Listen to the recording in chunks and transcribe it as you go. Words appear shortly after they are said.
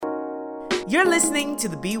You're listening to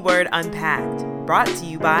the B Word Unpacked, brought to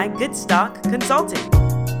you by Good Stock Consulting.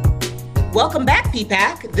 Welcome back,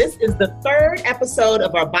 PPAC. This is the third episode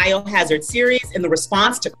of our Biohazard series in the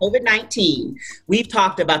response to COVID-19. We've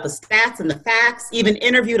talked about the stats and the facts, even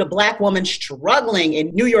interviewed a Black woman struggling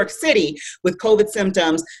in New York City with COVID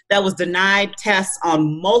symptoms that was denied tests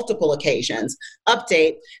on multiple occasions.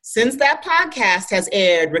 Update, since that podcast has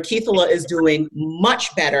aired, Rakithula is doing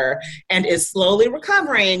much better and is slowly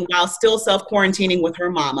recovering while still self-quarantining with her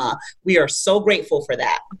mama. We are so grateful for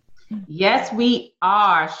that. Yes, we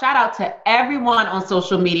are. Shout out to everyone on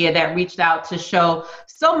social media that reached out to show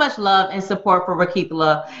so much love and support for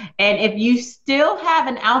Rakithula. And if you still have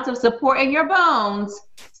an ounce of support in your bones,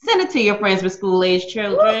 send it to your friends with school-age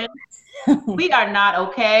children. We are not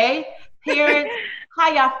okay. Parents,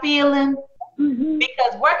 how y'all feeling?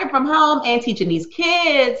 Because working from home and teaching these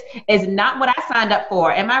kids is not what I signed up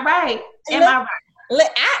for. Am I right? Am I right?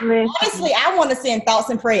 Honestly, I want to send thoughts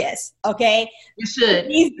and prayers. Okay, You should.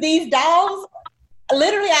 These dogs.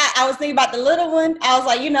 Literally, I was thinking about the little one. I was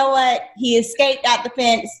like, you know what? He escaped out the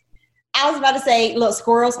fence. I was about to say, look,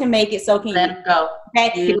 squirrels can make it, so can Let you. him go.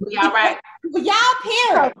 Okay, You'll be all right. But y'all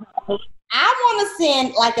parents, I want to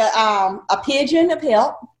send like a pigeon of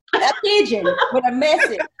help. A pigeon with a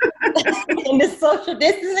message in the social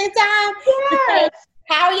distancing time. Yes.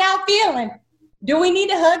 How are y'all feeling? Do we need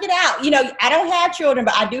to hug it out? You know, I don't have children,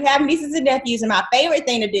 but I do have nieces and nephews, and my favorite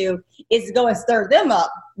thing to do is to go and stir them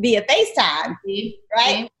up via FaceTime,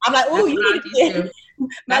 right? I'm like, ooh, you need to get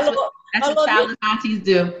That's what child aunties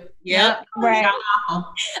do. Yep. Right.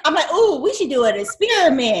 I'm like, ooh, we should do an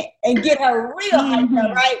experiment and get her real hyped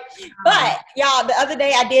up, right? But y'all, the other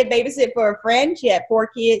day I did babysit for a friend. She had 4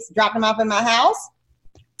 kids, dropped them off in my house.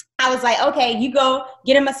 I was like, okay, you go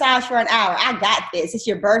get a massage for an hour. I got this. It's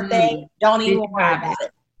your birthday. Don't even worry about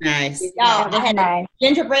it. Nice. Y'all, I had a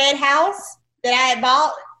gingerbread house that I had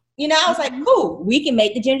bought. You know, I was like, cool, we can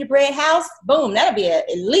make the gingerbread house. Boom, that'll be at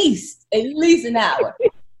least an hour.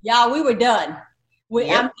 Y'all, we were done. With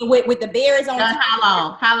the berries on Done how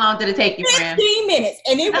long? How long did it take you, friend? 15 minutes.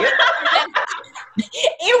 And it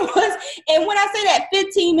was, and when I say that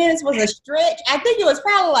 15 minutes was a stretch, I think it was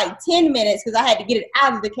probably like 10 minutes because I had to get it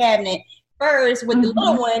out of the cabinet first with the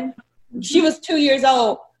little one. She was 2 years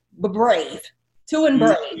old, but brave. 2 and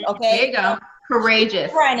brave, okay? There you go.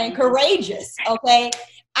 Courageous. Right, and courageous, okay?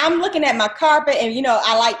 I'm looking at my carpet, and you know,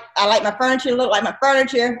 I like my furniture to look like my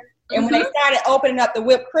furniture. And when they started opening up the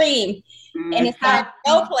whipped cream and it started to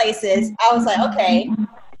go places, I was like, okay,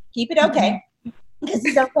 keep it okay. This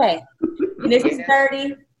is okay. And this is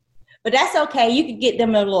dirty, but that's okay. You can get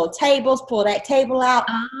them little tables, pull that table out.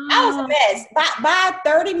 I was a mess. By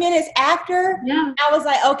 30 minutes after, I was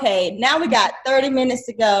like, okay, now we got 30 minutes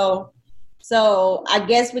to go. So I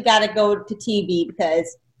guess we got to go to TV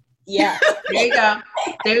because, yeah. There you go.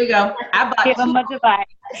 There you go. I bought Give them much advice.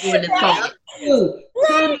 doing this COVID.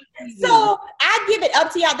 Right. So I give it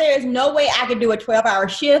up to y'all. There is no way I could do a 12-hour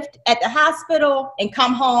shift at the hospital and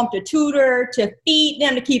come home to tutor, to feed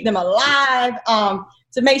them, to keep them alive,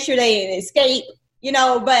 to make sure they escape, you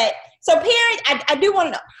know. But so parents, I do want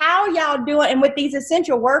to know, how are y'all doing? And with these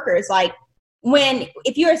essential workers, like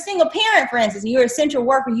if you're a single parent, for instance, and you're an essential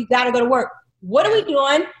worker, you got to go to work. What are we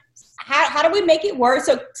doing? How do we make it work?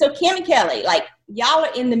 So Kim and Kelly, like y'all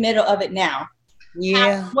are in the middle of it now.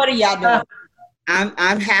 Yeah. What are y'all doing?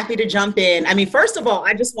 I'm happy to jump in. I mean, first of all,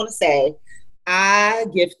 I just want to say I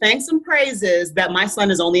give thanks and praises that my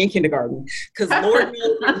son is only in kindergarten because Lord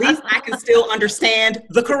knows at least I can still understand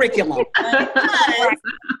the curriculum. Because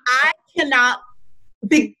I cannot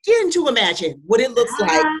begin to imagine what it looks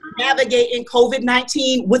like navigating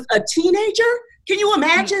COVID-19 with a teenager. Can you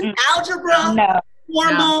imagine algebra,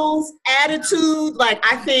 hormones, attitude? Like,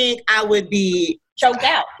 I think I would be Choked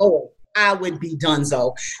out. Oh, I would be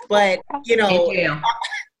donezo. But, you know,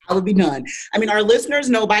 I would be done. I mean, our listeners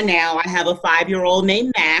know by now I have a 5-year-old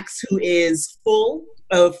named Max who is full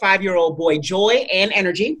of 5-year-old boy joy and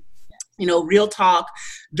energy. You know, real talk,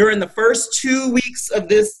 during the first 2 weeks of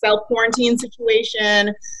this self-quarantine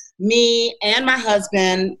situation, me and my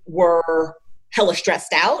husband were hella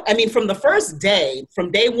stressed out. I mean, from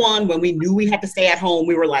day one, when we knew we had to stay at home,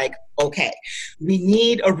 we were like, okay, we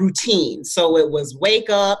need a routine. So it was wake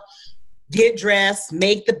up, get dressed,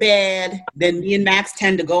 make the bed. Then me and Max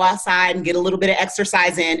tend to go outside and get a little bit of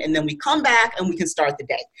exercise in, and then we come back and we can start the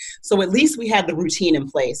day. So at least we had the routine in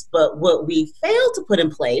place. But what we failed to put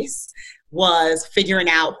in place was figuring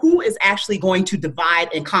out who is actually going to divide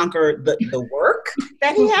and conquer the work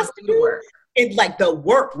that he has to do. it like the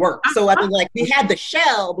work. So I mean, like we had the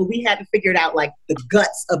shell, but we hadn't figured out like the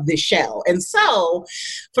guts of the shell. And so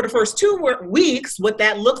for the first 2 weeks, what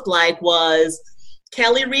that looked like was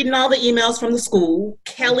Kelly reading all the emails from the school,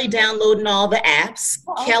 Kelly downloading all the apps,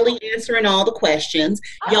 Kelly answering all the questions.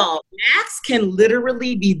 Y'all, Max can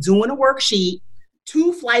literally be doing a worksheet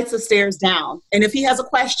 2 flights of stairs down. And if he has a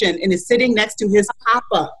question and is sitting next to his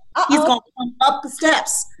papa, he's going to come up the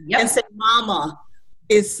steps and say, Mama,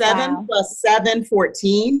 is 7 plus 7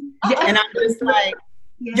 14? And I'm just like,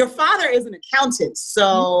 your father is an accountant,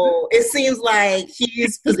 so it seems like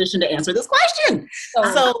he's positioned to answer this question.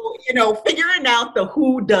 So, you know, figuring out the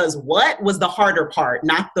who does what was the harder part,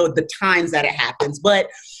 not the times that it happens. But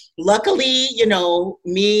luckily, you know,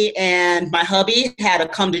 me and my hubby had a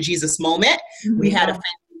come to Jesus moment. We had a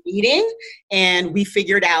family meeting and we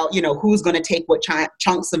figured out, you know, who's going to take what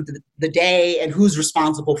chunks of the day and who's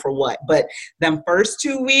responsible for what. But them first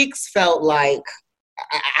 2 weeks felt like,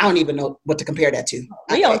 I don't even know what to compare that to.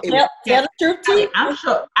 We don't tell the truth too. I'm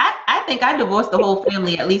sure. I think I divorced the whole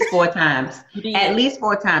family at least 4 times. At least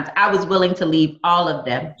 4 times. I was willing to leave all of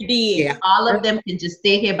them. You did. Yeah. All of them can just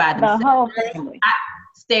stay here by themselves. The whole family.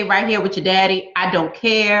 Stay right here with your daddy. I don't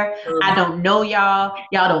care. I don't know y'all.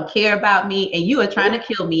 Y'all don't care about me. And you are trying to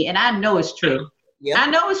kill me. And I know it's true. I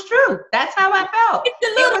know it's true. That's how I felt. It's the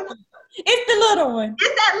little one. It's the little one.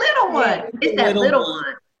 It's that little one. It's that little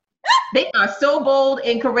one. They are so bold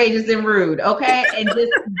and courageous and rude, okay? And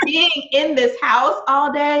just being in this house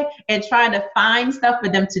all day and trying to find stuff for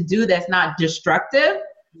them to do that's not destructive.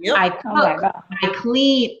 I cook, I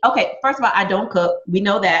clean. Okay, first of all, I don't cook. We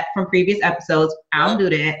know that from previous episodes. I don't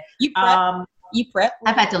do that. You prep. You prep.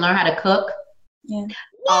 I've had to learn how to cook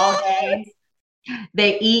all day.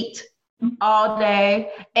 They eat all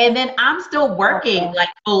day. And then I'm still working like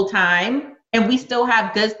full time. And we still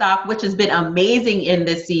have good stock, which has been amazing in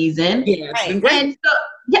this season. Yeah, it's been great. And so,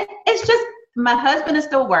 it's just my husband is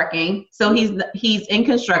still working, so he's in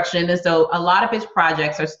construction, and so a lot of his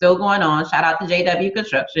projects are still going on. Shout out to JW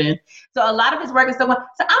Construction. So a lot of his work is still going.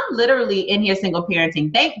 So I'm literally in here single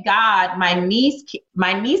parenting. Thank God, my niece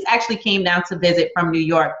actually came down to visit from New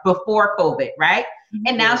York before COVID, right?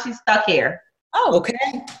 And now she's stuck here. Oh, okay.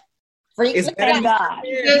 Thank God.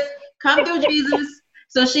 Just come through Jesus.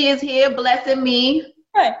 So she is here blessing me,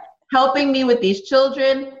 helping me with these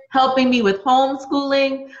children, helping me with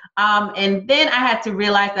homeschooling. And then I had to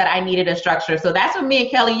realize that I needed a structure. So that's when me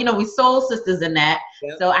and Kelly, you know, we soul sisters in that.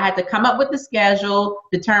 Yep. So I had to come up with the schedule,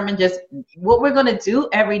 determine just what we're going to do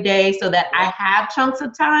every day so that I have chunks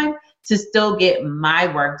of time to still get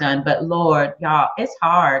my work done. But Lord, y'all, it's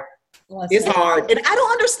hard. It's hard. And I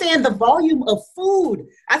don't understand the volume of food.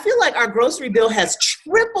 I feel like our grocery bill has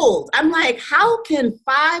tripled. I'm like, how can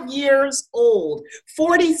 5 years old,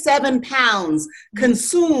 47 pounds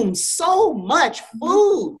consume so much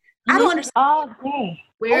food? I don't understand. All day.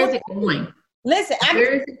 Where is it going? Listen,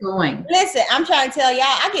 where is it going? Listen, I'm trying to tell y'all,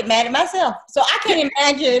 I get mad at myself. So I can't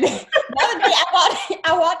imagine. The other day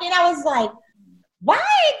I walked in, I was like, why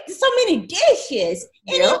so many dishes?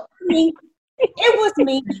 And it was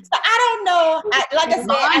me. So I don't know. Like I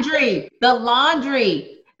said, the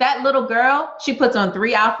laundry. That little girl, she puts on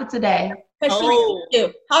 3 outfits a day. Hold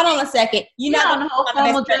on a second. You're not on the whole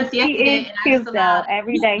formal dress yesterday.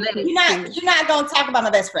 Every day. You're not gonna talk about my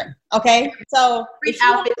best friend, okay? So 3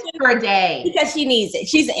 outfits per day because she needs it.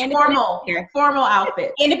 She's an independent formal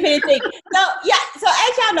outfit. Independent thing. So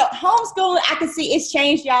as y'all know, homeschooling, I can see it's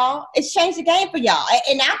changed y'all. It's changed the game for y'all,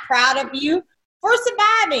 and I'm proud of you for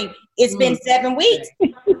surviving. It's been 7 weeks.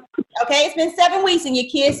 Okay, it's been 7 weeks and your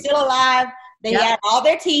kid's still alive. They got all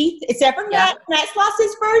their teeth, except for Max. Max lost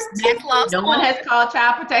his first tooth. No one has called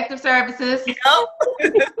Child Protective Services. He lost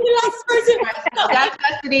his first tooth. Still got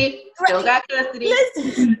custody. Still got custody.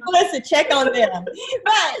 Listen, check on them.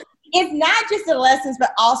 But it's not just the lessons,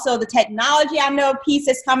 but also the technology. I know a piece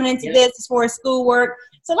that's coming into this as far as schoolwork.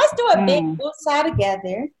 So let's do a big woosah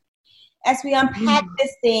together as we unpack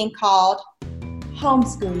this thing called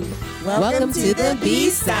homeschooling. Welcome to the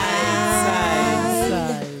B-side.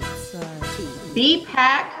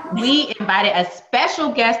 B-Pack, we invited a special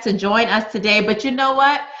guest to join us today, but you know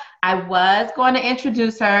what? I was going to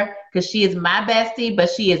introduce her because she is my bestie, but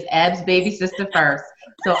she is Eb's baby sister first.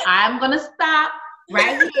 So I'm going to stop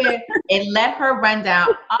right here and let her run down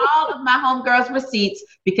all of my homegirls' receipts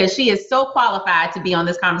because she is so qualified to be on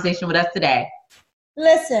this conversation with us today.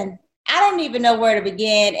 Listen, I don't even know where to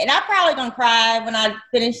begin, and I'm probably going to cry when I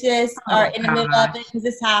finish this or in the middle of it because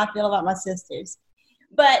this is how I feel about my sisters.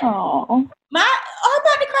 But I'm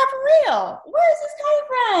about to cry for real. Where is this coming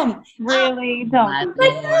from? Really? Don't.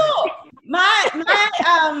 But no, My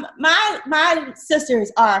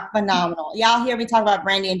sisters are phenomenal. Y'all hear me talk about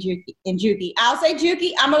Brandy and Juki. I'll say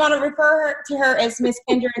Juki. I'm going to refer to her as Miss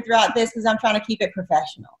Kendra throughout this because I'm trying to keep it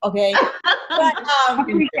professional. Okay. But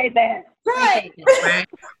appreciate that. Right.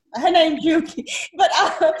 Her name Juki. But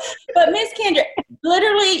Miss Kendra,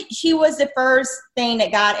 literally, she was the first thing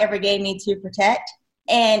that God ever gave me to protect.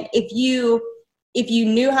 And if you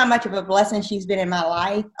knew how much of a blessing she's been in my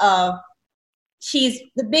life, she's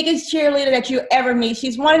the biggest cheerleader that you ever meet.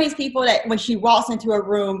 She's one of these people that when she walks into a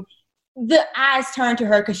room, the eyes turn to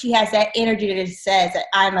her because she has that energy that says that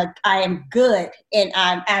I am good and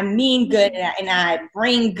I mean good and I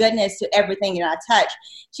bring goodness to everything that I touch.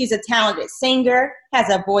 She's a talented singer, has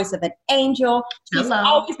a voice of an angel. She's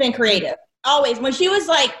always been creative. Always. When she was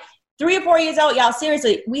like 3 or 4 years old, y'all,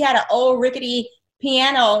 seriously, we had an old rickety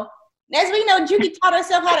piano. As we know, Juki taught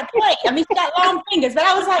herself how to play. I mean, she got long fingers, but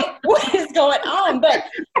I was like, what is going on? But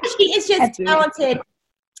she is just talented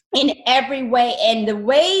in every way. And the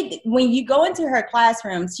way when you go into her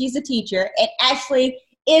classroom, she's a teacher and actually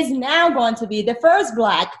is now going to be the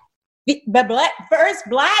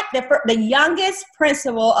youngest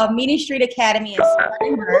principal of Meeting Street Academy in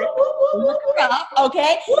Spartanburg. Look her up,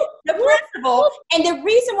 okay? The principal. And the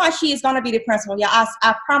reason why she is going to be the principal, y'all,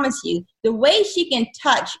 I promise you, the way she can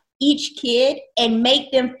touch each kid and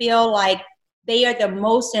make them feel like they are the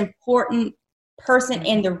most important person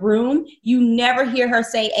in the room. You never hear her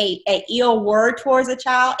say a ill word towards a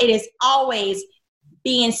child. It is always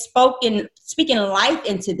being speaking life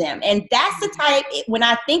into them. And that's the type, when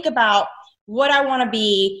I think about what I want to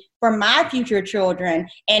be for my future children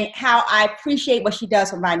and how I appreciate what she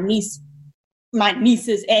does for my nieces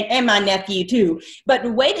and my nephew too. But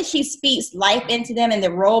the way that she speaks life into them and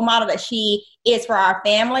the role model that she is for our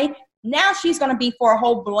family, now she's going to be for a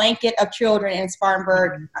whole blanket of children in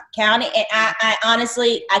Spartanburg County. And I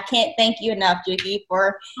honestly, I can't thank you enough, Juki,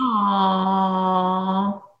 for...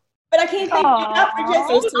 Aww. But I can't thank you enough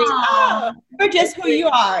for just who you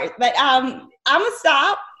are. But I'm going to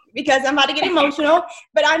stop because I'm about to get emotional,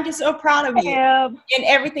 but I'm just so proud of you and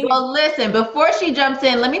everything. Well, listen, before she jumps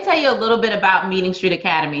in, let me tell you a little bit about Meeting Street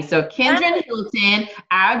Academy. So Kendra Hilton,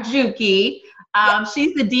 our Juki,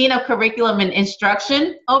 she's the Dean of Curriculum and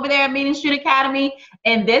Instruction over there at Meeting Street Academy.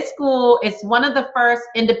 And this school is one of the first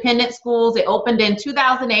independent schools. It opened in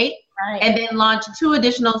 2008 and then launched 2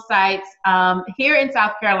 additional sites here in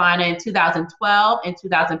South Carolina in 2012 and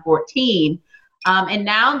 2014. And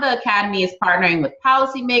now the Academy is partnering with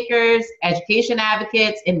policymakers, education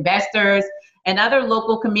advocates, investors, and other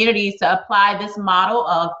local communities to apply this model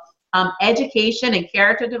of education and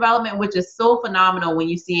character development, which is so phenomenal when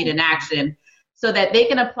you see it in action, so that they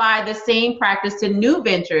can apply the same practice to new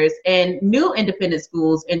ventures and new independent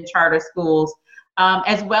schools and charter schools,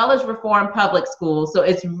 as well as reform public schools. So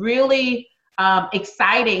it's really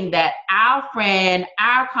exciting that our friend,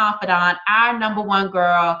 our confidant, our number one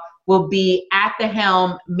girl will be at the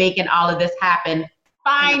helm making all of this happen.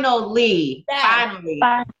 Finally.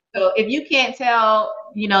 So if you can't tell,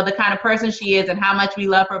 the kind of person she is and how much we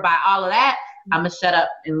love her by all of that, I'm going to shut up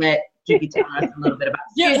and let Juki tell us a little bit about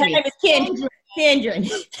her. Her name is Kendra.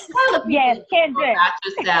 Yes, Kendra. About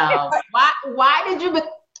yourself. Why did you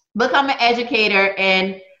become an educator,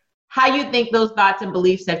 and how you think those thoughts and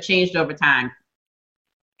beliefs have changed over time?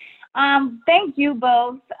 Thank you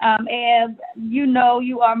both. And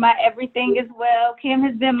you are my everything as well. Kim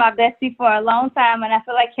has been my bestie for a long time, and I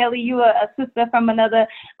feel like, Kelly, you are a sister from another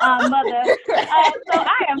mother. So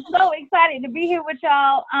I am so excited to be here with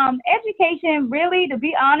y'all. Education, really, to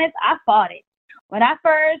be honest, I fought it. When I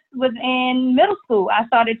first was in middle school, I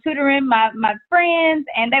started tutoring my friends,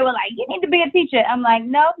 and they were like, you need to be a teacher. I'm like,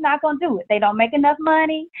 nope, not going to do it. They don't make enough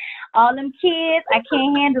money. All them kids, I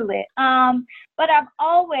can't handle it. But I've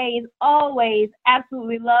always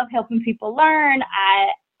absolutely loved helping people learn. I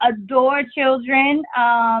adore children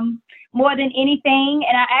more than anything.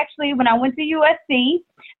 And I actually, when I went to USC,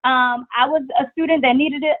 I was a student that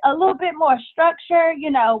needed it a little bit more structure,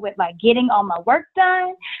 with like getting all my work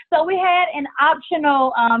done. So we had an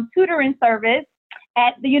optional tutoring service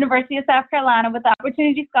at the University of South Carolina with the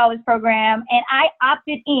Opportunity Scholars Program. And I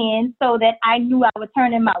opted in so that I knew I would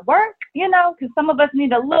turn in my work, because some of us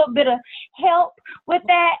need a little bit of help with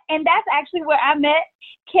that. And that's actually where I met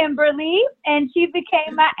Kimberly, and she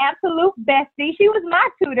became my absolute bestie. She was my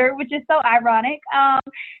tutor, which is so ironic.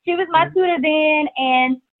 She was my tutor then,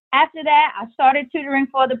 and after that, I started tutoring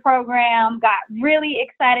for the program, got really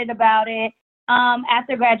excited about it.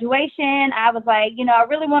 After graduation, I was like, I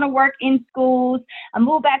really want to work in schools. I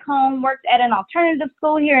moved back home, worked at an alternative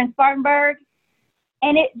school here in Spartanburg,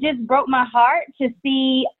 and it just broke my heart to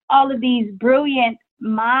see all of these brilliant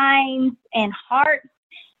minds and hearts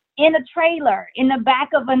in a trailer in the back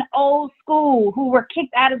of an old school who were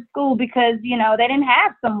kicked out of school because, you know, they didn't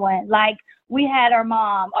have someone like we had our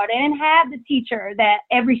mom, or they didn't have the teacher that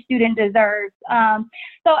every student deserves.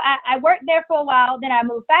 So I worked there for a while. Then I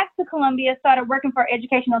moved back to Columbia, started working for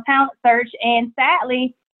Educational Talent Search. And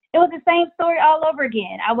sadly, it was the same story all over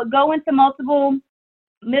again. I would go into multiple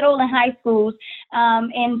middle and high schools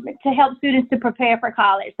and to help students to prepare for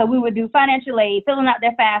college. So we would do financial aid, filling out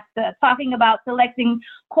their FAFSA, talking about selecting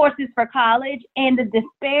courses for college, and the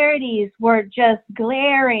disparities were just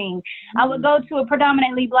glaring. I would go to a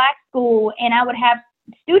predominantly Black school and I would have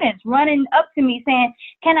students running up to me saying,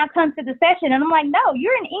 can I come to the session? And I'm like, no,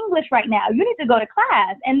 you're in English right now. You need to go to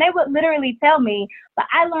class. And they would literally tell me, but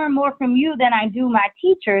I learn more from you than I do my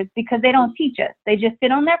teachers, because they don't teach us. They just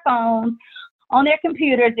sit on their phones, on their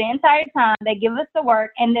computers the entire time. They give us the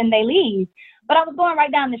work and then they leave. But I was going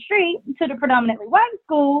right down the street to the predominantly white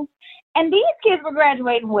school, and these kids were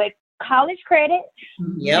graduating with college credit,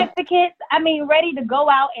 certificates, I mean, ready to go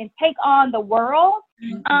out and take on the world.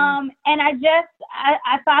 And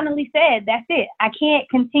I finally said, that's it. I can't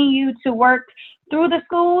continue to work through the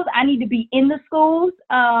schools. I need to be in the schools.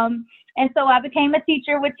 And so I became a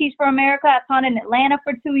teacher with Teach for America. I taught in Atlanta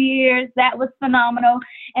for 2 years. That was phenomenal.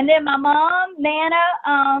 And then my mom,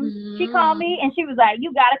 Nana, she called me and she was like,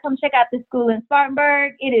 you got to come check out this school in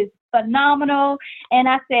Spartanburg. It is phenomenal. And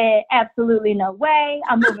I said, absolutely no way.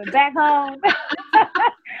 I'm moving back home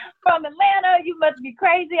from Atlanta. You must be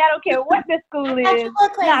crazy. I don't care what this school is.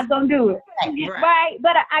 Not going to do it. Right.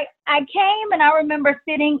 But I came and I remember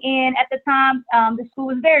sitting in, at the time, the school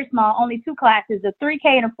was very small, only 2 classes, a 3K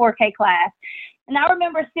and a 4K class. And I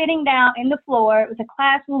remember sitting down in the floor. It was a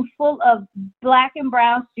classroom full of Black and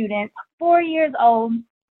brown students, 4 years old.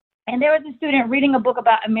 And there was a student reading a book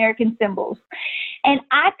about American symbols. And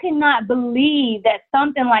I could not believe that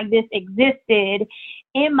something like this existed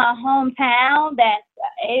in my hometown, that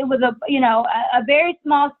it was a very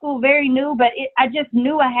small school, very new, but I just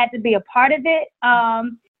knew I had to be a part of it.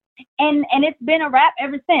 And it's been a wrap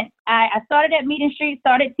ever since. I started at Meeting Street,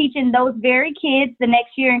 started teaching those very kids the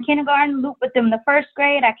next year in kindergarten, looped with them the 1st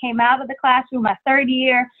grade. I came out of the classroom my 3rd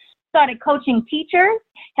year, started coaching teachers,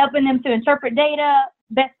 helping them to interpret data,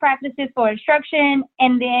 best practices for instruction,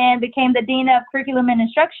 and then became the Dean of Curriculum and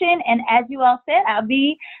Instruction. And as you all said, I'll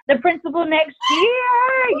be the principal next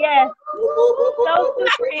year. Yes. So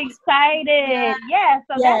super excited. Yes.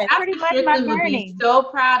 So that's pretty much my journey. So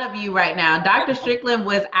proud of you right now. Dr. Strickland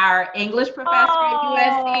was our English professor at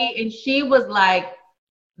USC, and she was like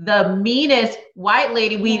the meanest white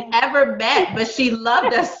lady we'd ever met, but she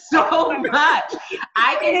loved us so much.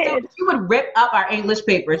 I can still, she would rip up our English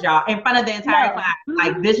papers, y'all, in front of the entire class.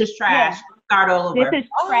 Like, this is trash. Start all over. This is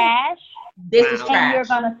trash. This is trash. And you're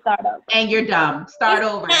gonna start over. And you're dumb. Start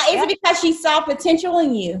over. Now, is it because she saw potential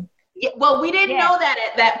in you? Yeah, well, we didn't know that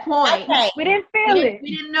at that point. Okay. We didn't feel it.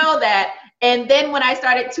 We didn't know that. And then when I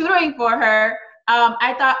started tutoring for her,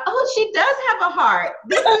 I thought, oh, she does have a heart.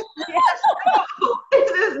 This is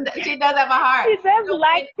she does have a heart. She does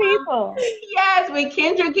like people. Yes, when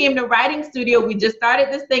Kendra came to Writing Studio, we just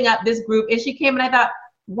started this thing up, this group, and she came and I thought,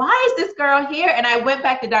 why is this girl here? And I went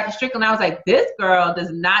back to Dr. Strickland. I was like, this girl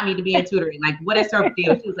does not need to be in tutoring. Like, what is her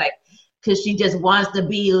deal? She was like, because she just wants to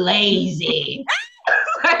be lazy.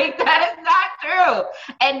 Like, that is not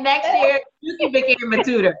true. And next year, Yuki became a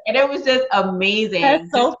tutor. And it was just amazing.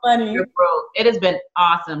 That's so funny. It has been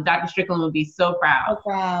awesome. Dr. Strickland would be so proud. So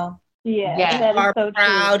proud. Yeah, yes. We are so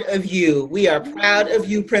proud of you. We are proud of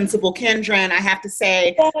you, Principal Kendra. And I have to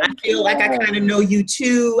say, I feel like I kind of know you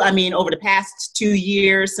too. I mean, over the past 2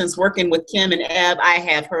 years since working with Kim and Eb, I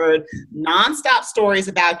have heard nonstop stories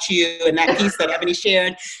about you, and that piece that Ebony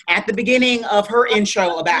shared at the beginning of her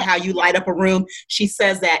intro about how you light up a room. She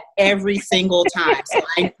says that every single time. So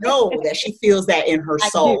I know that she feels that in her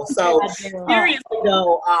soul. So seriously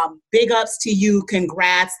though, big ups to you.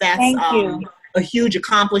 Congrats. That's Thank you. A huge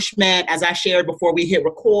accomplishment. As I shared before we hit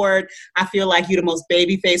record, I feel like you're the most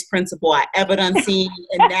baby-faced principal I ever done seen,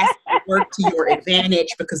 and that's work to your advantage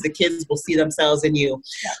because the kids will see themselves in you.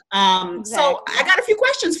 Exactly. So I got a few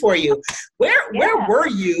questions for you. Where were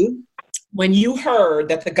you when you heard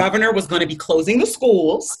that the governor was going to be closing the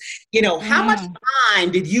schools? You know, how much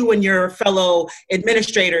time did you and your fellow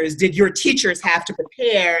administrators, did your teachers have to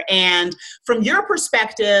prepare? And from your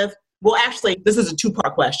perspective, well, actually, this is a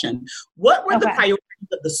 2-part question. What were the priorities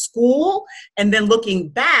of the school? And then looking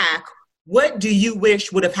back, what do you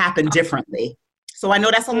wish would have happened differently? So I know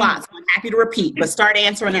that's a lot, so I'm happy to repeat, but start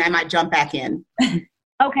answering and I might jump back in.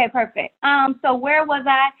 Okay, perfect. So where was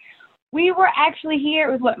I? We were actually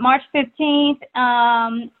here, it was March 15th.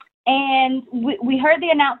 And we heard the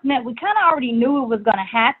announcement. We kind of already knew it was going to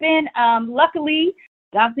happen. Luckily,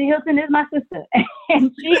 Dr. Hilton is my sister,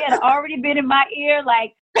 and she had already been in my ear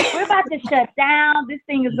like, we're about to shut down. This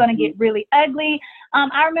thing is going to get really ugly.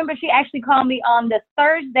 I remember she actually called me on the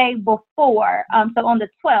Thursday before, so on the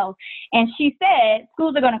 12th, and she said,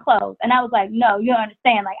 schools are going to close. And I was like, no, you don't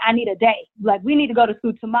understand. Like, I need a day. Like, we need to go to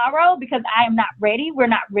school tomorrow because I am not ready. We're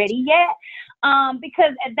not ready yet.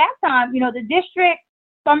 Because at that time, the district,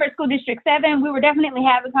 Summer School District 7, we were definitely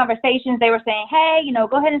having conversations. They were saying, hey,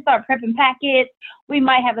 go ahead and start prepping packets. We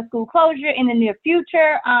might have a school closure in the near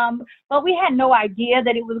future. But we had no idea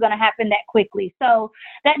that it was going to happen that quickly. So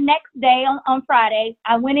that next day on Friday,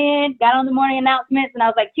 I went in, got on the morning announcements, and I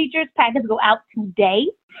was like, teachers, packets go out today.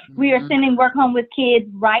 We are sending work home with kids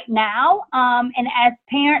right now. And as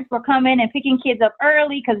parents were coming and picking kids up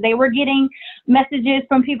early because they were getting messages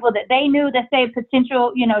from people that they knew that said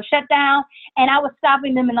potential, shutdown. And I was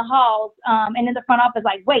stopping them in the halls and in the front office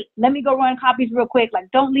like, wait, let me go run copies real quick. Like,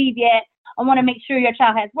 don't leave yet. I want to make sure your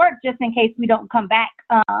child has work just in case we don't come back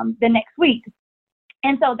the next week.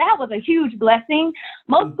 And so that was a huge blessing.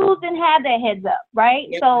 Most schools didn't have that heads up, right?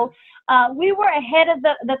 Yep. So we were ahead of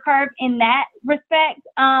the curve in that respect.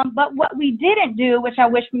 But what we didn't do, which I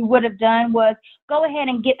wish we would have done, was go ahead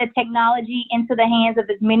and get the technology into the hands of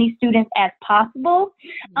as many students as possible.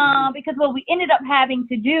 Because what we ended up having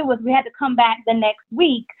to do was we had to come back the next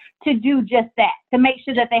week to do just that, to make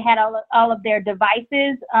sure that they had all of their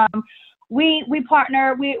devices. We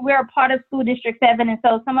partner, we're a part of School District 7, and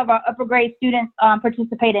so some of our upper grade students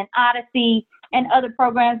participate in Odyssey and other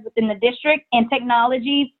programs within the district, and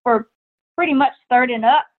technology for pretty much third and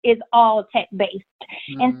up is all tech-based.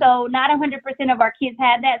 And so not 100% of our kids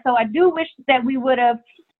had that, so I do wish that we would have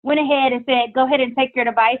went ahead and said, go ahead and take your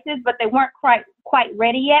devices, but they weren't quite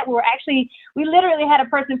ready yet. We literally had a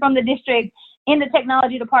person from the district in the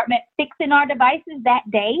technology department fixing our devices that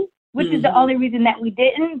day, which is the only reason that we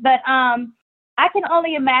didn't. But I can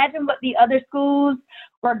only imagine what the other schools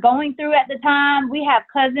were going through at the time. We have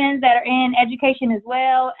cousins that are in education as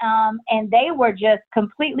well, and they were just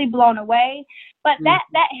completely blown away. But that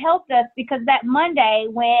helped us because that Monday,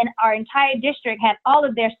 when our entire district had all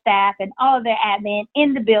of their staff and all of their admin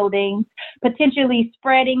in the buildings, potentially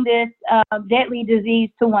spreading this deadly disease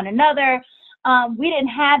to one another, we didn't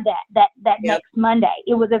have that next Monday.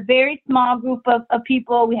 It was a very small group of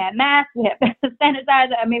people. We had masks, we had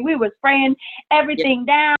sanitizer. I mean, we were spraying everything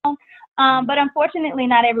down. But unfortunately,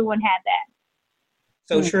 not everyone had that.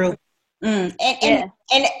 So true. And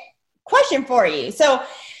question for you. So,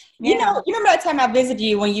 you remember that time I visited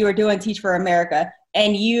you when you were doing Teach for America,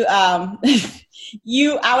 and I was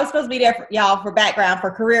supposed to be there for y'all for background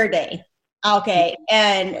for Career Day. Okay.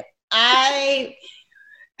 And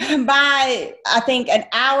by I think an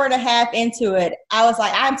hour and a half into it, I was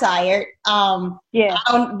like, I'm tired.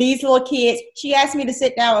 These little kids, she asked me to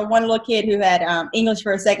sit down with one little kid who had English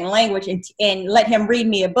for a second language and let him read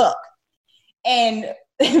me a book. And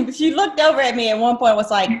she looked over at me at one point and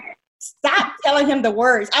was like, stop telling him the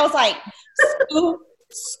words. I was like,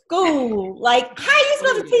 school. Like, how are you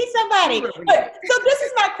supposed to teach somebody? So this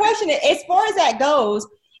is my question. As far as that goes,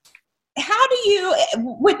 how do you,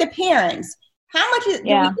 with the parents, how much do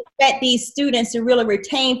we expect these students to really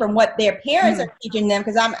retain from what their parents are teaching them?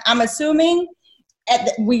 Because I'm assuming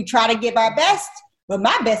we try to give our best, but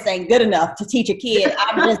my best ain't good enough to teach a kid.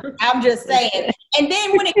 I'm just saying. And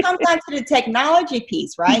then when it comes down to the technology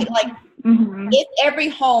piece, right? Like, is every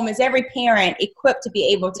home, is every parent equipped to be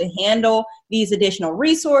able to handle these additional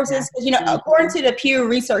resources? Because, according to the Pew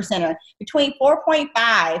Research Center, between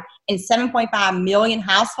 4.5 and 7.5 million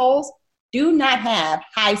households do not have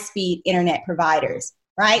high-speed internet providers,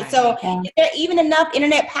 right? So is there even enough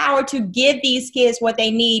internet power to give these kids what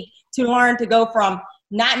they need to learn to go from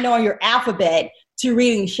not knowing your alphabet to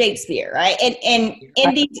reading Shakespeare, right? And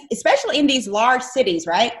in these, especially in these large cities,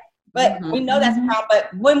 right? But we know that's a problem.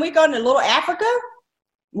 But when we go to little Africa,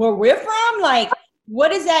 where we're from, like, what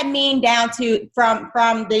does that mean down to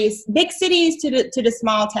from these big cities to the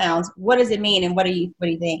small towns? What does it mean, and what do you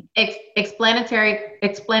think? Explanatory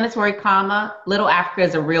comma. Little Africa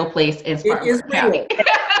is a real place in Spartanburg County.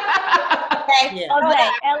 Okay. LA.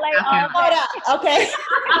 Okay.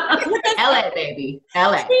 LA, baby.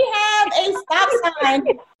 LA. We have a stop sign.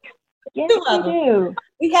 Yes, we do.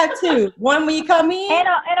 We have two. One when you come in, and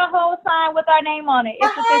a whole sign with our name on it.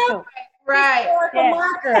 It's official. Right.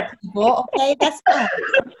 Marker, people. Okay, that's fine.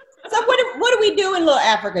 So what do we do in Little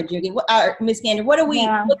Africa, Judy? Miss Candy, what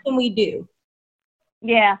can we do?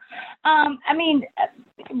 Yeah. I mean,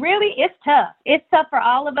 really, it's tough. It's tough for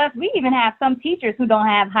all of us. We even have some teachers who don't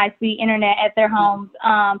have high-speed internet at their homes,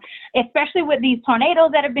 especially with these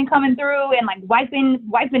tornadoes that have been coming through and like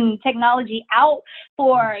wiping technology out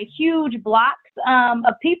for huge blocks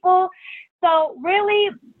of people. So really,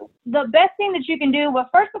 the best thing that you can do, well,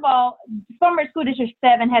 first of all, Spartanburg School District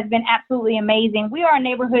 7 has been absolutely amazing. We are a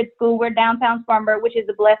neighborhood school. We're downtown Spartanburg, which is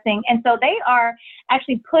a blessing. And so they are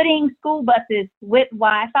actually putting school buses with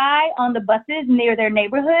Wi-Fi on the buses near their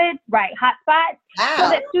neighborhood, right, hotspots, so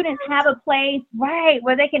that students have a place, right,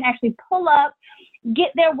 where they can actually pull up,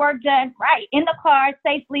 get their work done, right, in the car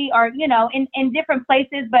safely or, you know, in different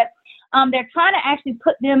places. But they're trying to actually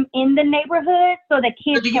put them in the neighborhood so that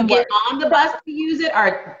kids so do you get on the bus to use it,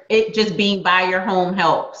 or it just being by your home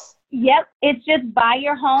helps? Yep, it's just by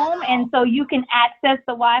your home, and so you can access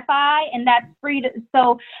the Wi-Fi, and that's free.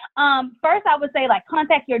 So first I would say, like,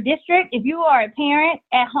 contact your district. If you are a parent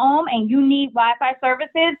at home and you need Wi-Fi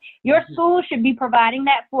services, your school should be providing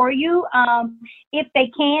that for you. If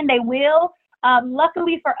they can, they will.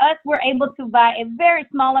 Luckily for us, we're able to buy a very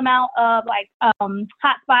small amount of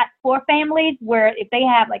hotspots for families where if they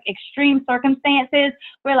have like extreme circumstances,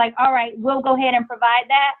 we're like, all right, we'll go ahead and provide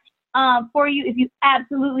that for you if you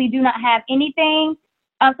absolutely do not have anything.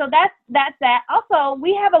 So that's that. Also,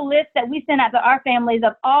 we have a list that we send out to our families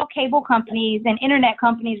of all cable companies and internet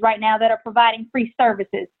companies right now that are providing free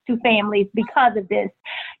services to families because of this,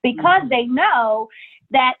 because they know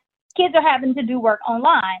that kids are having to do work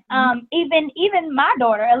online. Even my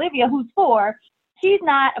daughter, Olivia, who's 4, she's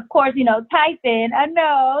not, of course, you know, typing. I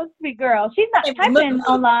know, sweet girl. She's not typing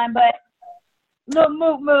online, but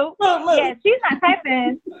move. Yeah, she's not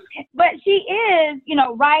typing, but she is, you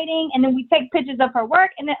know, writing, and then we take pictures of her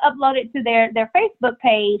work and then upload it to their Facebook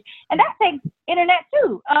page. And that takes internet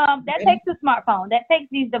too. That takes a smartphone. That takes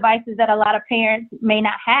these devices that a lot of parents may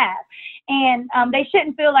not have. And they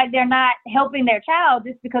shouldn't feel like they're not helping their child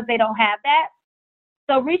just because they don't have that.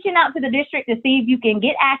 So reaching out to the district to see if you can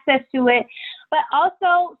get access to it. But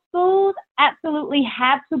also, schools absolutely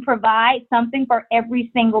have to provide something for every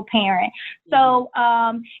single parent. So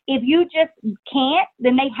if you just can't,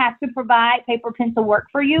 then they have to provide paper, pencil work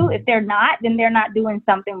for you. If they're not, then they're not doing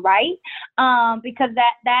something right, because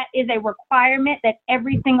that is a requirement that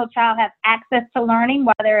every single child has access to learning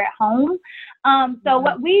while they're at home. So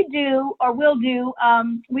what we do or will do,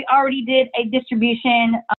 we already did a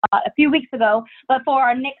distribution a few weeks ago, but for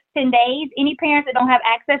our next 10 days, any parents that don't have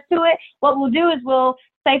access to it, what we'll do is we'll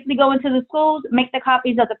safely go into the schools, make the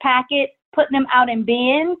copies of the packet, put them out in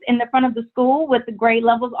bins in the front of the school with the grade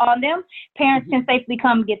levels on them. Parents can safely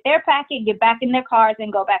come get their packet, get back in their cars,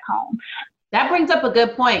 and go back home. That brings up a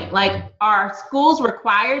good point. Like, are schools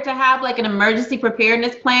required to have like an emergency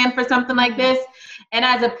preparedness plan for something like this? And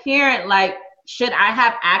as a parent, like, should I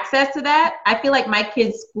have access to that? I feel like my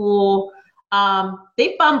kids' school,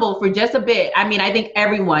 they fumbled for just a bit. I mean, I think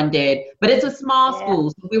everyone did, but it's a small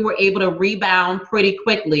school, so we were able to rebound pretty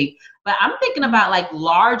quickly. But I'm thinking about like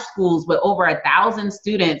large schools with over 1,000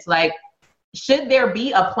 students. Like, should there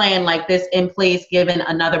be a plan like this in place given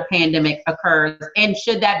another pandemic occurs? And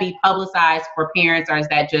should that be publicized for parents, or is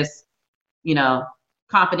that just, you know,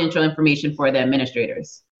 confidential information for the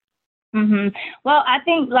administrators? Well, I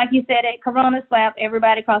think, like you said, Corona slapped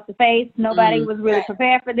everybody across the face. Nobody was really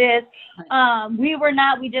prepared for this. We were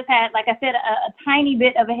not. We just had, like I said, a tiny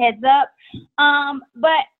bit of a heads up.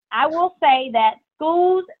 But I will say that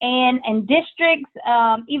schools and districts,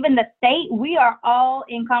 even the state, we are all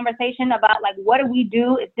in conversation about, like, what do we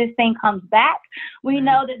do if this thing comes back? We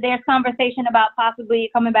know that there's conversation about possibly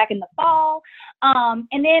coming back in the fall.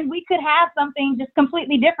 And then we could have something just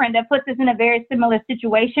completely different that puts us in a very similar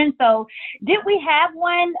situation. So did we have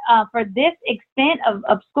one for this extent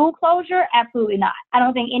of school closure? Absolutely not. I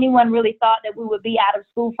don't think anyone really thought that we would be out of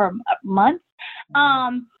school for months.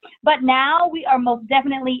 But now we are most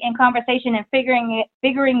definitely in conversation and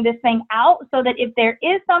figuring this thing out, so that if there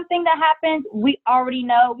is something that happens, we already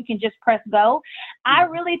know we can just press go. I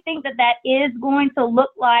really think that is going to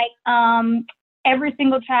look like every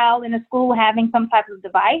single child in a school having some type of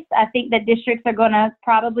device. I think that districts are going to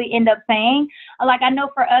probably end up saying, like, I know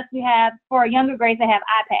for us, we have, for our younger grades, they have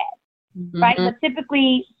iPads. Right? But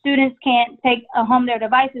typically students can't take home their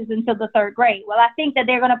devices until the 3rd grade. Well, I think that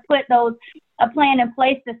they're going to put a plan in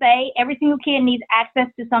place to say every single kid needs access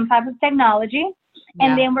to some type of technology.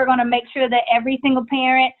 And then we're going to make sure that every single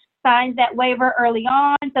parent signs that waiver early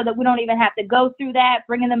on, so that we don't even have to go through that,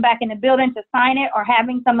 bringing them back in the building to sign it, or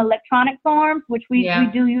having some electronic forms, which we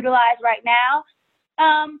do utilize right now.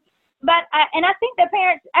 I think that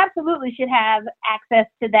parents absolutely should have access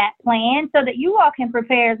to that plan so that you all can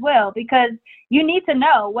prepare as well, because you need to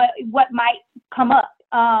know what might come up,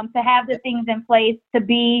 to have the things in place to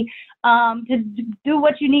to do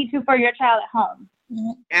what you need to for your child at home.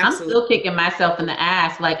 I'm still kicking myself in the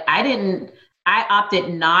ass. Like I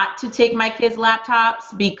opted not to take my kids'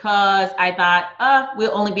 laptops because I thought,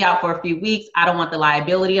 we'll only be out for a few weeks. I don't want the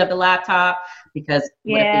liability of the laptop, because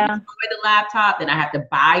what if they destroy the laptop? Then I have to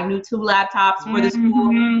buy new 2 laptops for the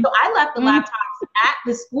school. So I left the laptops at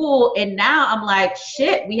the school, and now I'm like,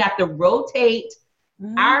 shit, we have to rotate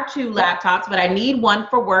our 2 laptops, but I need one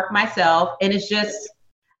for work myself. And it's just,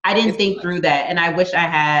 I didn't think through that, and I wish I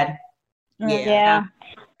had. Yeah.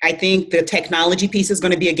 I think the technology piece is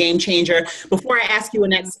going to be a game changer. Before I ask you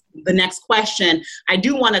the next question, I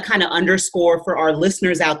do want to kind of underscore for our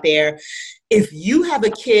listeners out there, if you have a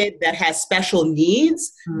kid that has special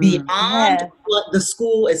needs beyond what the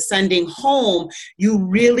school is sending home, you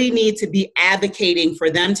really need to be advocating for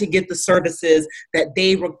them to get the services that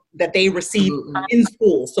they receive in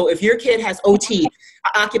school. So if your kid has OT,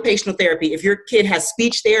 occupational therapy, if your kid has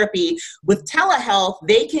speech therapy, with telehealth,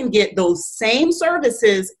 they can get those same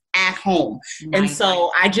services at home. And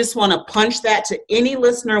so I just want to punch that to any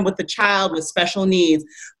listener with a child with special needs.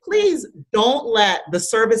 Please don't let the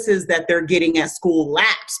services that they're getting at school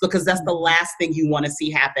lapse, because that's the last thing you want to see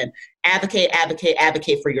happen. Advocate, advocate,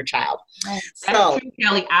 advocate for your child. That's true,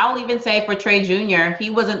 Kelly. I'll even say for Trey Jr., he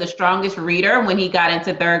wasn't the strongest reader when he got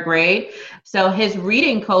into 3rd grade. So his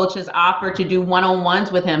reading coach has offered to do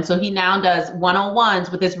one-on-ones with him. So he now does one-on-ones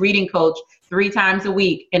with his reading coach 3 times a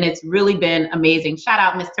week. And it's really been amazing. Shout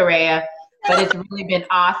out, Miss Terea. But it's really been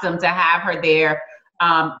awesome to have her there,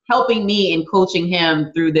 helping me and coaching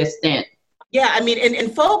him through this stint. Yeah, I mean,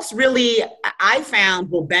 and folks really, I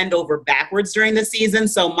found, will bend over backwards during the season.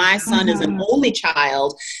 So my son is an only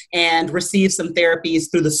child and receives some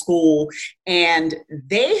therapies through the school. And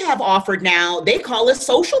they have offered now, they call it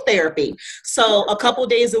social therapy. So a couple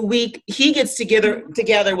days a week, he gets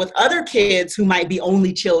together with other kids who might be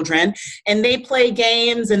only children, and they play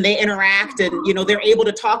games and they interact, and, you know, they're able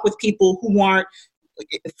to talk with people who aren't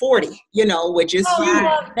 40, you know, which is huge. I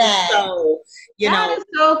love that. So, That is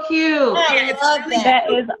so cute. I love that.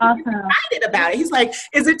 That is awesome. Excited about it. He's like,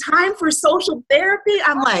 is it time for social therapy?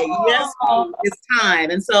 I'm like, yes, it's time.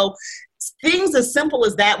 And so things as simple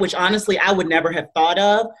as that, which honestly I would never have thought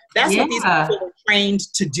of, that's what these people are trained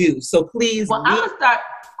to do. So please. Well, I'm gonna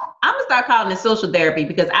start calling it social therapy,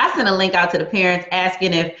 because I sent a link out to the parents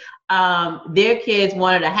asking if their kids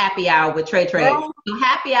wanted a happy hour with Trey. So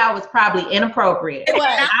happy hour was probably inappropriate. It was.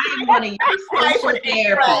 I didn't want to use social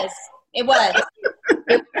therapy. It was.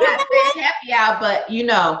 It was happy hour, but you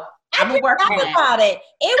know, I'm gonna work on that. About it.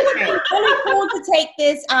 It would be really cool to take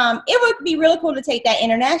this. It would be really cool to take that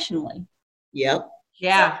internationally. Yep.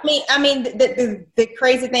 Yeah. So, I mean, the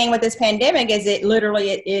crazy thing with this pandemic is it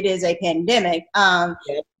is a pandemic.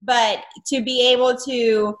 But to be able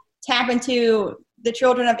to tap into the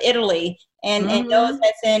children of Italy and those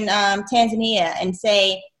that's in Tanzania and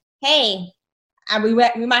say, hey, we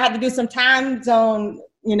might have to do some time zone,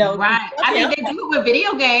 you know. Right. I mean, they do it with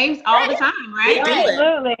video games all the time, right?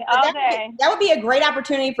 Absolutely. All day. That would be a great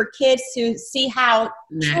opportunity for kids to see how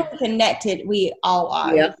truly connected we all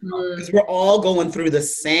are. Yep. Because we're all going through the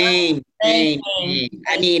same thing.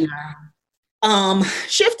 I mean,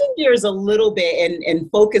 shifting gears a little bit and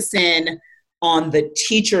focusing on the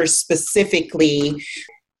teachers specifically,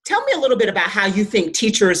 tell me a little bit about how you think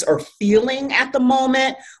teachers are feeling at the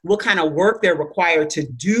moment, what kind of work they're required to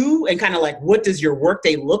do, and kind of like, what does your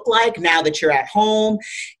workday look like now that you're at home?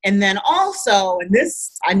 And then also, and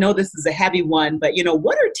this, I know this is a heavy one, but you know,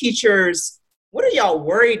 what are y'all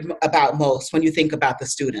worried about most when you think about the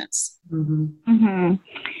students? So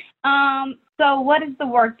what does the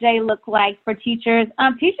workday look like for teachers?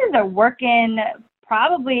 Teachers are working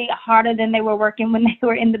probably harder than they were working when they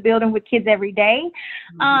were in the building with kids every day.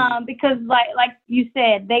 Because like you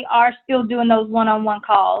said, they are still doing those one-on-one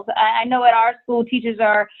calls. I know at our school, teachers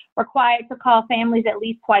are required to call families at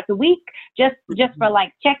least twice a week, just for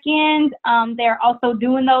like check-ins. They're also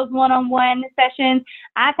doing those one-on-one sessions.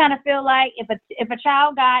 I kind of feel like if a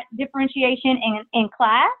child got differentiation in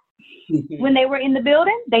class, when they were in the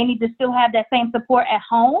building, they need to still have that same support at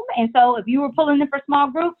home. And so if you were pulling them for small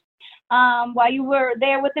groups, while you were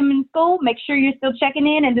there with them in school, make sure you're still checking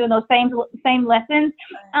in and doing those same lessons.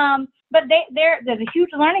 But there's a huge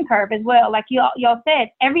learning curve as well. Like y'all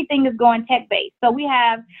said, everything is going tech-based. So we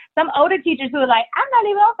have some older teachers who are like, I'm not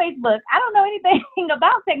even on Facebook. I don't know anything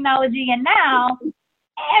about technology. And now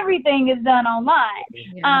everything is done online.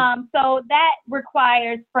 Yeah. So that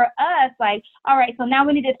requires for us, like, all right, so now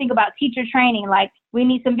we need to think about teacher training. Like, we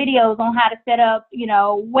need some videos on how to set up,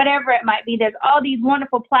 whatever it might be. There's all these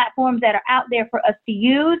wonderful platforms that are out there for us to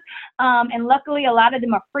use. And luckily, a lot of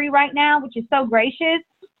them are free right now, which is so gracious.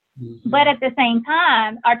 But at the same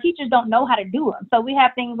time, our teachers don't know how to do them. So we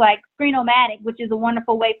have things like Screen-O-Matic, which is a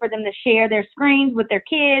wonderful way for them to share their screens with their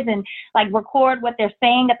kids and like record what they're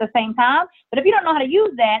saying at the same time. But if you don't know how to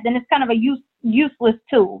use that, then it's kind of a useless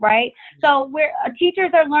tool, right? So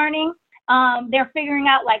teachers are learning. They're figuring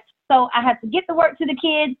out like, so I have to get the work to the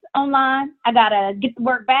kids online. I got to get the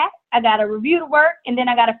work back. I got to review the work. And then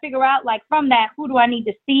I got to figure out, like, from that, who do I need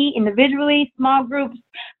to see individually, small groups.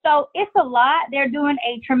 So it's a lot. They're doing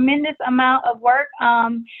a tremendous amount of work,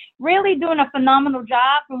 really doing a phenomenal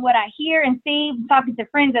job from what I hear and see, talking to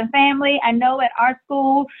friends and family. I know at our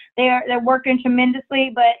school, they're working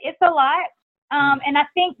tremendously, but it's a lot. And I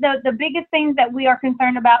think the biggest things that we are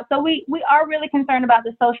concerned about, so we are really concerned about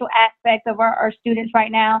the social aspect of our students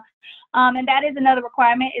right now. And that is another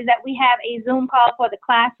requirement, is that we have a Zoom call for the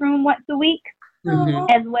classroom once a week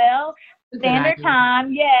as well. Standard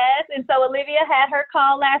time, yes. And so Olivia had her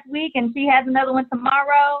call last week, and she has another one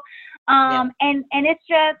tomorrow. And it's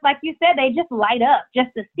just, like you said, they just light up just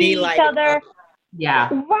to see each other. Up. Yeah.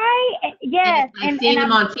 Right. Yes. And seeing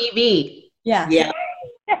them on TV. Yeah. Yeah.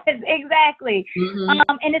 Exactly.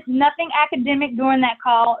 And it's nothing academic during that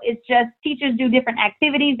call. It's just teachers do different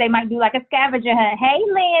activities. They might do like a scavenger hunt. Hey,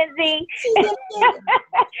 Lindsay.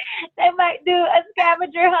 They might do a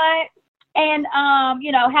scavenger hunt and,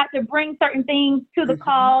 have to bring certain things to the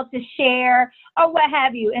call to share or what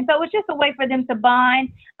have you. And so it's just a way for them to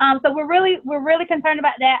bond. So we're really concerned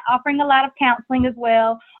about that, offering a lot of counseling as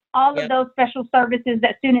well. All of those special services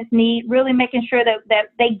that students need, really making sure that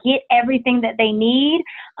they get everything that they need.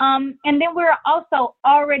 And then we're also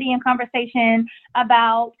already in conversation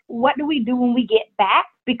about what do we do when we get back,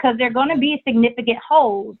 because there are going to be significant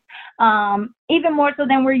holes, even more so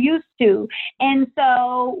than we're used to. And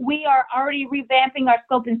so we are already revamping our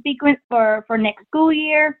scope and sequence for next school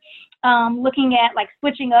year. Looking at like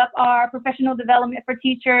switching up our professional development for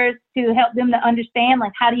teachers to help them to understand,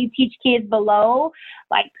 like, how do you teach kids below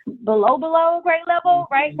grade level,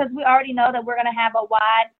 right? Because we already know that we're going to have a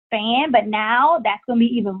wide span, but now that's going to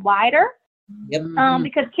be even wider.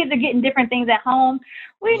 Because kids are getting different things at home.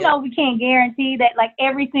 We know we can't guarantee that like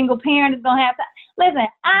every single parent is going to have to. Listen,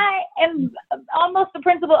 I am almost the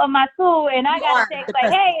principal of my school, and I got a text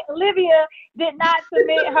like, hey, Olivia did not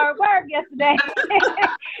submit her work yesterday.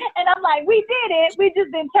 And I'm like, we did it. We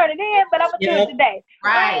just didn't turn it in, but I'm going to do it today.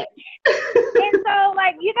 Right. And so,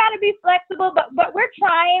 like, you got to be flexible, but we're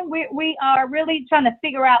trying. We are really trying to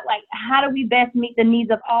figure out, like, how do we best meet the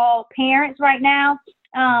needs of all parents right now.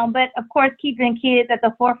 But of course, keeping kids at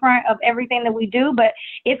the forefront of everything that we do. But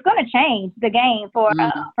it's going to change the game for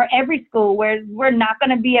every school, where we're not going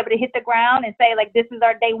to be able to hit the ground and say, like, this is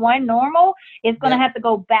our day one normal. It's going to have to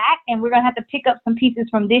go back, and we're going to have to pick up some pieces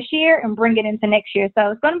from this year and bring it into next year.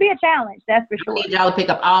 So it's going to be a challenge, that's for sure. I need y'all to pick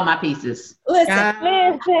up all my pieces. Listen.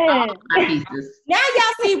 All my pieces. Now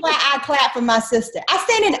y'all see why I clap for my sister. I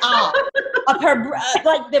stand in awe of her,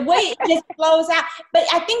 like the way it just flows out. But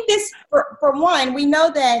I think this, for one, we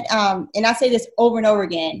know that, and I say this over and over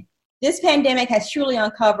again, this pandemic has truly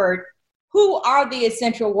uncovered who are the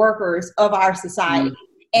essential workers of our society.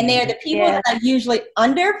 And they're the people that are usually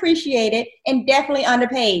underappreciated and definitely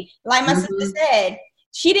underpaid. Like my sister said,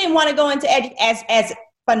 she didn't want to go into as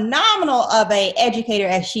phenomenal of an educator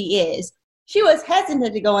as she is. She was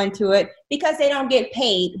hesitant to go into it because they don't get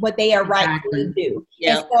paid what they are rightfully due.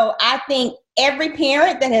 Yep. And so I think every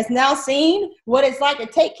parent that has now seen what it's like to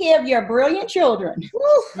take care of your brilliant children,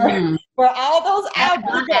 for all those out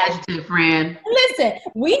there, friend. Listen,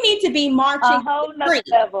 we need to be marching a whole nother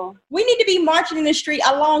level. We need to be marching in the street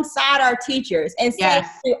alongside our teachers and say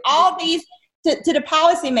to all these, to the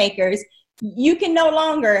policymakers, you can no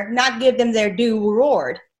longer not give them their due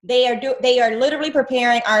reward. They are literally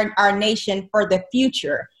preparing our nation for the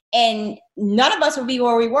future. And none of us would be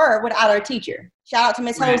where we were without our teacher. Shout out to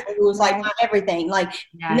Ms. Homeschooling, who was like my everything. Like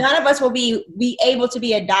none of us will be able to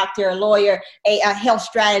be a doctor, a lawyer, a health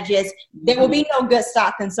strategist. There will be no good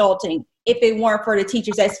stock consulting if it weren't for the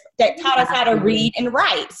teachers that taught us how to read and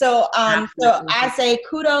write. So I say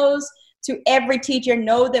kudos to every teacher.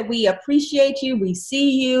 Know that we appreciate you. We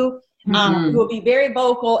see you. We will be very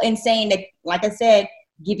vocal in saying that, like I said,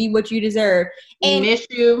 give you what you deserve. And we miss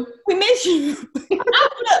you. We miss you.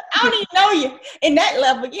 I don't even know you in that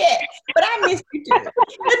level yet, but I miss you too.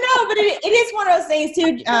 But it is one of those things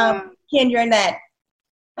too, Kendra, that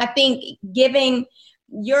I think giving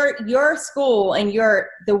your school and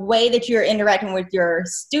the way that you're interacting with your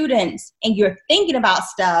students and you're thinking about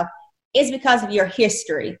stuff is because of your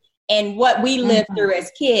history and what we lived through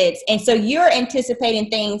as kids. And so you're anticipating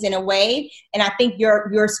things in a way, and I think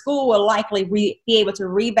your school will likely be able to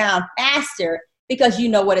rebound faster because you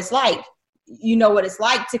know what it's like. You know what it's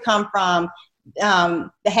like to come from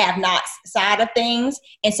the have-nots side of things.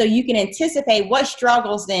 And so you can anticipate what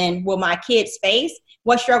struggles then will my kids face,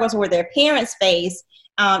 what struggles will their parents face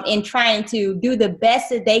in trying to do the best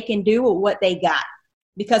that they can do with what they got.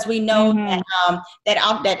 Because we know that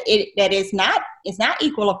it's not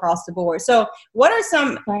equal across the board. So what are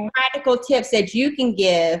some practical tips that you can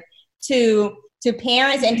give to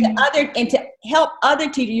parents and to help other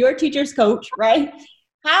teachers, your teachers coach, right?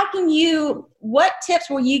 What tips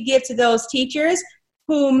will you give to those teachers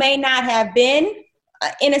who may not have been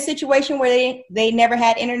in a situation where they never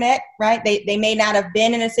had internet, right? They may not have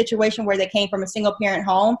been in a situation where they came from a single parent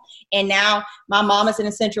home, and now my mom is an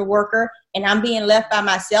essential worker and I'm being left by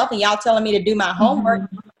myself and y'all telling me to do my homework.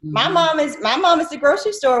 My mom is the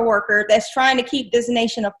grocery store worker that's trying to keep this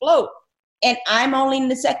nation afloat, and I'm only in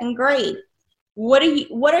the second grade. What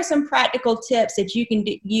are some practical tips that you can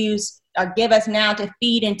use or give us now to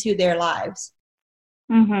feed into their lives?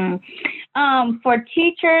 For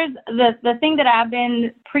teachers, the thing that I've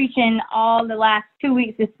been preaching all the last 2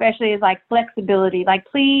 weeks especially is like flexibility. Like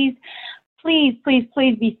please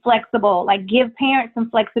be flexible. Like give parents some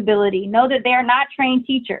flexibility. Know that they're not trained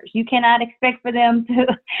teachers. You cannot expect for them to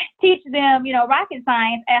teach them, rocket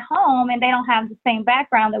science at home, and they don't have the same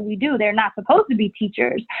background that we do. They're not supposed to be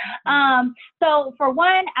teachers. So for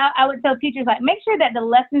one, I would tell teachers, like, make sure that the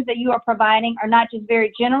lessons that you are providing are not just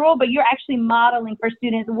very general, but you're actually modeling for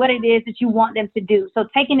students what it is that you want them to do. So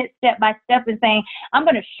taking it step by step and saying, I'm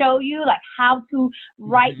going to show you like how to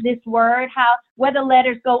write this word, where the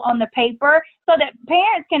letters go on the paper, so that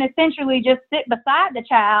parents can essentially just sit beside the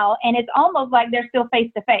child and it's almost like they're still face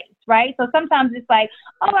to face, right? So sometimes it's like,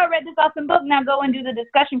 oh, I read this awesome book, now go and do the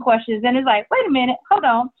discussion questions. And it's like, wait a minute, hold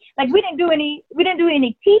on. Like we didn't do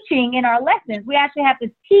any teaching in our lessons. We actually have to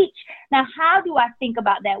teach. Now, how do I think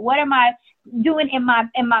about that? What am I doing in my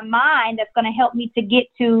mind that's going to help me to get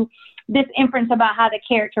to this inference about how the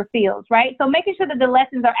character feels, right? So making sure that the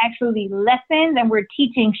lessons are actually lessons and we're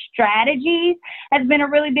teaching strategies has been a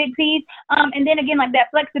really big piece. And then again, like that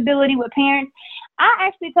flexibility with parents. I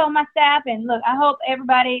actually told my staff, and look, I hope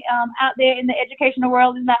everybody out there in the educational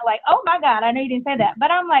world is not like, oh my God, I know you didn't say that.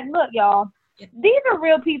 But I'm like, look, y'all, these are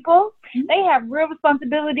real people. They have real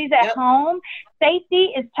responsibilities at home. Safety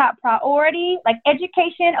is top priority. Like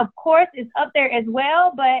education, of course, is up there as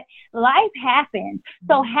well, but life happens.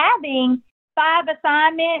 So having 5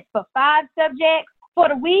 assignments for 5 subjects for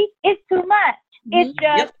the week is too much. It's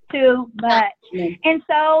just too much. And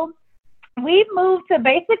so we've moved to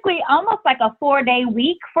basically almost like a 4-day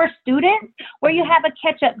week for students where you have a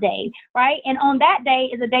catch-up day, right? And on that day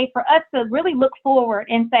is a day for us to really look forward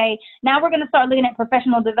and say, now we're going to start looking at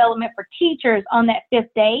professional development for teachers on that 5th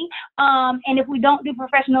day. And if we don't do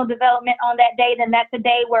professional development on that day, then that's a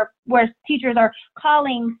day where teachers are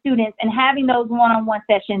calling students and having those one-on-one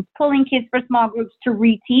sessions, pulling kids for small groups to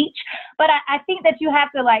reteach. But I think that you have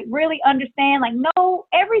to like really understand, like, no,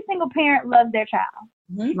 every single parent loves their child.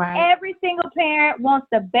 Right. Every single parent wants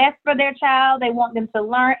the best for their child. They want them to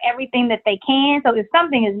learn everything that they can. So if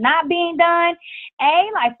something is not being done,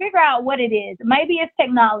 like figure out what it is. Maybe it's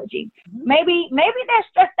technology. Maybe they're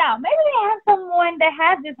stressed out. Maybe they have someone that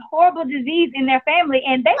has this horrible disease in their family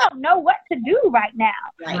and they don't know what to do right now.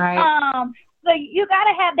 Right. So you got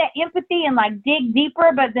to have that empathy and like dig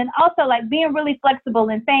deeper, but then also like being really flexible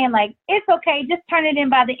and saying like, it's okay, just turn it in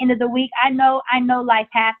by the end of the week. I know life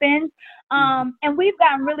happens. And we've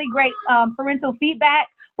gotten really great parental feedback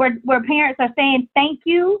where parents are saying thank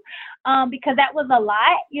you because that was a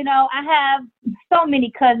lot. I have so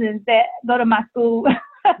many cousins that go to my school.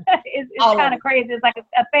 It's kind of crazy. It's like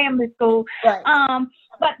a family school. Right.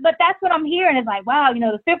 But that's what I'm hearing is like, wow,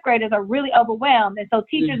 the 5th graders are really overwhelmed. And so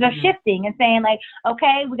teachers are shifting and saying like,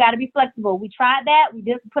 okay, we got to be flexible. We tried that. We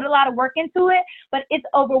did put a lot of work into it, but it's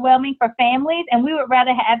overwhelming for families. And we would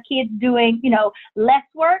rather have kids doing, less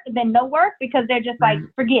work than no work because they're just like,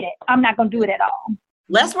 forget it. I'm not going to do it at all.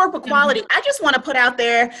 Less work with quality. I just want to put out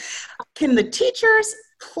there, can the teachers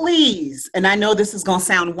please, and I know this is going to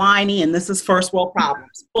sound whiny and this is first world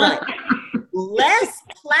problems, but less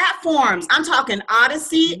platforms. I'm talking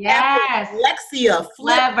Odyssey, Apple, Lexia,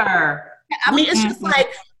 Flip. Clever. I mean, it's just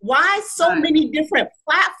like, Why so many different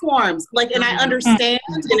platforms? Like, and I understand,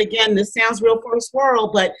 and again, this sounds real first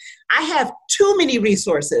world, but I have too many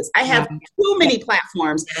resources. I have too many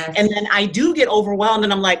platforms. And then I do get overwhelmed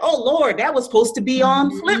and I'm like, oh Lord, that was supposed to be on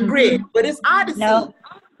Flipgrid, but it's Odyssey. No.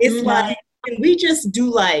 It's like, can we just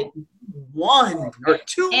do like 1 or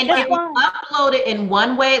 2? And if you upload it in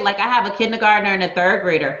one way, like I have a kindergartner and a 3rd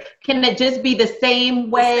grader, can it just be the same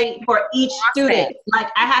way for each student? Like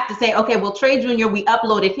I have to say, okay, well, Trey Jr., we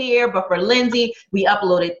upload it here, but for Lindsay, we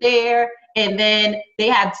upload it there. And then they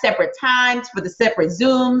have separate times for the separate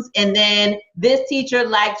Zooms. And then this teacher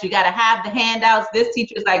likes, you got to have the handouts. This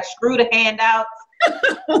teacher's like, screw the handouts.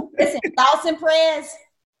 Listen, thoughts and prayers.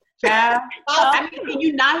 Child. I mean, can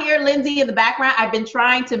you not hear Lindsay in the background? I've been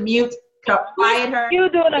trying to mute, to quiet her. You're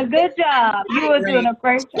doing a good job. You are doing a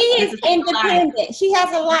great job. She is independent. She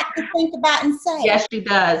has a lot to think about and say. Yes, she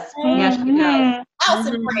does. Yes, she does. Thoughts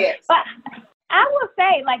and prayers. But I will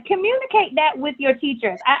say, like, communicate that with your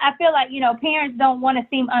teachers. I feel like, you know, parents don't want to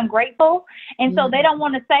seem ungrateful. And so they don't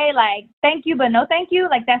want to say, like, thank you, but no thank you.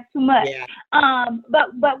 Like, that's too much. Yeah.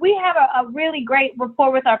 But we have a really great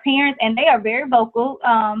rapport with our parents, and they are very vocal.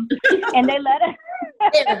 And they let us.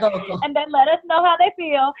 And they let us know how they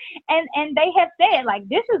feel. And they have said, like,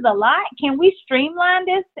 this is a lot. Can we streamline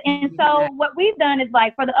this? And so what we've done is,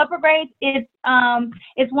 like, for the upper grades, it's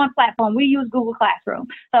one platform. We use Google Classroom.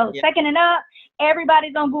 So second and up,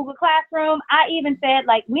 everybody's on Google Classroom. I even said,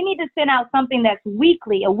 like, we need to send out something that's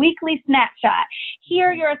weekly, a weekly snapshot. Here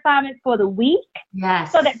are your assignments for the week.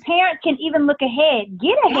 Yes. So that parents can even look ahead,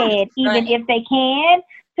 get ahead, even if they can,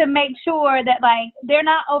 to make sure that, like, they're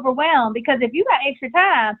not overwhelmed. Because if you got extra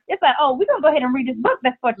time, it's like, oh, we're going to go ahead and read this book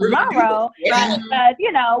that's for tomorrow. Because,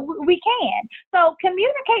 you know, we can. So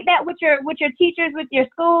communicate that with your teachers, with your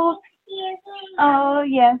schools. Oh,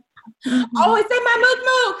 yes. Oh, it's in my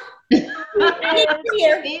mook. This is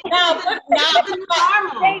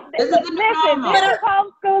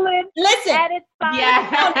homeschooling. Listen. At its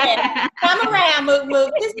finest. Come around,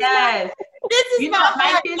 mook. This is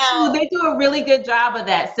my kids too, they do a really good job of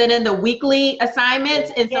that, sending the weekly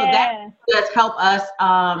assignments. And so that does help us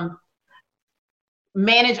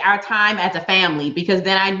manage our time as a family, because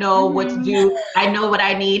then I know what to do. I know what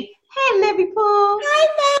I need. Hey, Libby Pooh.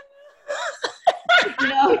 Hi, you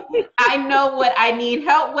know, I know what I need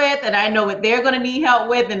help with, and I know what they're going to need help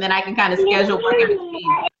with, and then I can kind of schedule work in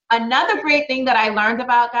between. Another great thing that I learned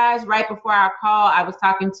about, guys, right before our call, I was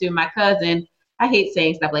talking to my cousin. I hate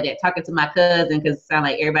saying stuff like that, talking to my cousin, because it sounds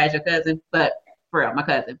like everybody's your cousin, but for real, my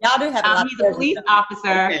cousin. Y'all do have a lot he's a police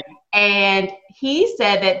officer, and he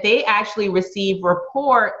said that they actually receive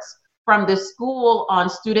reports from the school on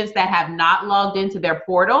students that have not logged into their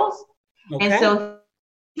portals. And so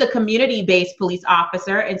he's a community-based police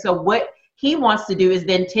officer. And so what he wants to do is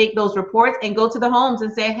then take those reports and go to the homes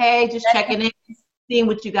and say, hey, just checking in, seeing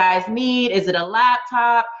what you guys need. Is it a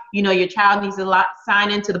laptop? You know, your child needs to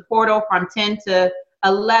sign into the portal from 10 to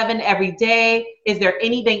 11 every day. Is there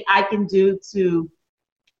anything I can do to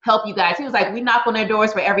help you guys? He was like, we knock on their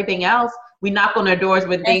doors for everything else. We knock on their doors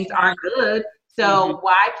when things aren't good. So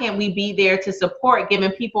why can't we be there to support,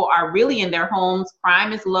 given people are really in their homes,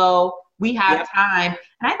 crime is low, we have time.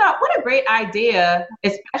 And I thought, what a great idea,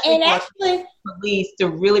 especially for police to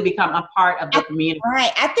really become a part of the community.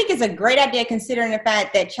 Right. I think it's a great idea, considering the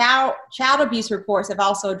fact that child abuse reports have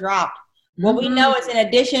also dropped. What we know is, in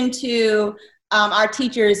addition to our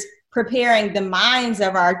teachers preparing the minds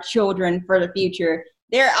of our children for the future,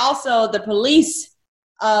 they're also the police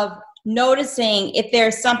of noticing if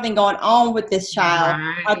there's something going on with this child.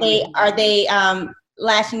 Right. Are they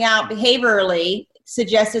lashing out behaviorally?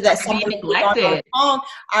 Suggested that something neglected.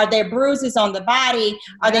 Are there bruises on the body?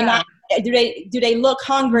 Are they not? Do they look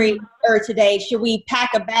hungry today? Should we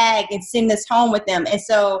pack a bag and send this home with them? And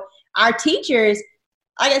so our teachers,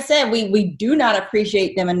 like I said, we do not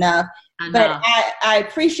appreciate them enough. But I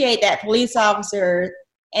appreciate that police officer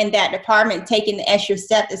and that department taking the extra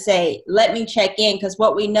step to say, let me check in, because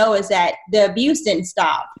what we know is that the abuse didn't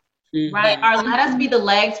stop. Right. Or let us be the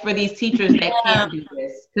legs for these teachers that can't do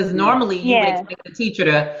this. Because normally you would expect the teacher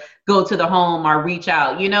to go to the home or reach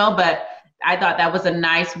out, you know, but I thought that was a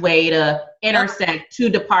nice way to intersect two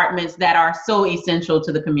departments that are so essential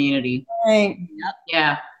to the community. Right.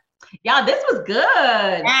 Yeah. Y'all, this was good.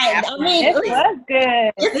 Right. I mean, this was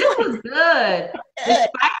good. This was good.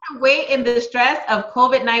 Despite the weight and the stress of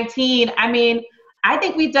COVID-19, I mean, I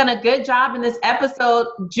think we've done a good job in this episode.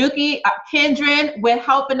 Juki, Kendrin, with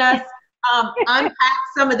helping us unpack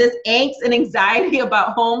some of this angst and anxiety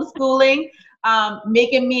about homeschooling,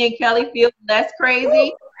 making me and Kelly feel less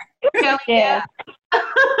crazy. Kelly,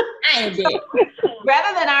 I did.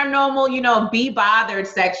 rather than our normal, be bothered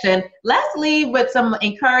section, let's leave with some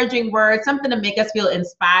encouraging words, something to make us feel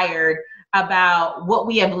inspired about what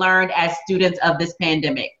we have learned as students of this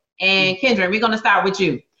pandemic. And Kendra, we're going to start with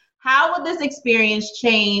you. How will this experience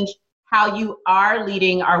change how you are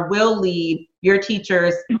leading or will lead your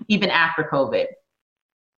teachers even after COVID?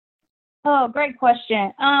 Oh, great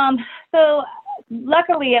question. So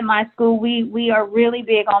luckily at my school, we are really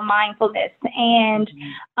big on mindfulness. And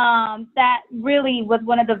that really was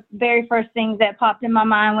one of the very first things that popped in my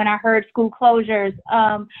mind when I heard school closures,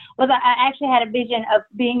 was I actually had a vision of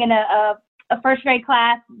being in a first grade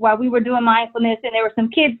class while we were doing mindfulness, and there were some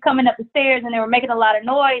kids coming up the stairs and they were making a lot of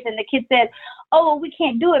noise, and the kid said, "Oh, well, we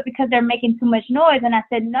can't do it because they're making too much noise." And I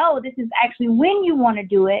said, "No, this is actually when you want to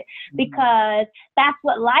do it, because that's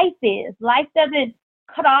what life is. Life doesn't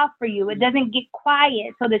cut off for you. It doesn't get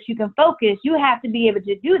quiet so that you can focus. You have to be able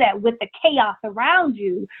to do that with the chaos around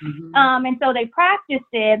you." And so they practiced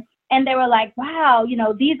it. And they were like, wow,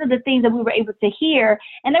 these are the things that we were able to hear.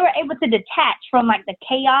 And they were able to detach from like the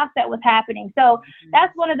chaos that was happening. So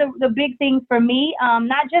that's one of the big things for me,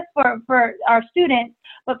 not just for our students,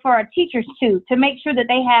 but for our teachers too, to make sure that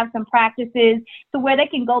they have some practices to where they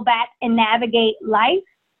can go back and navigate life.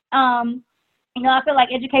 I feel like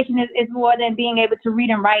education is more than being able to read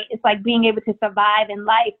and write. It's like being able to survive in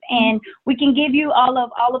life. And we can give you all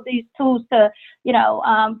of these tools to,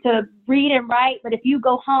 to read and write. But if you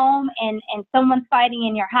go home and someone's fighting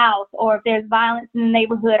in your house, or if there's violence in the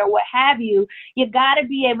neighborhood or what have you, you got to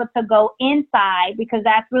be able to go inside, because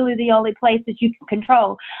that's really the only place that you can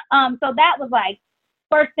control. So that was like,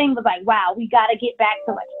 first thing was like, wow, we got to get back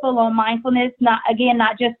to like full on mindfulness, not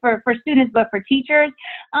just for students, but for teachers.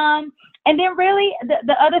 And then really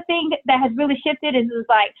the other thing that has really shifted is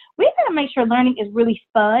like, we got to make sure learning is really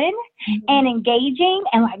fun and engaging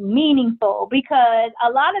and like meaningful, because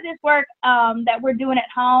a lot of this work that we're doing at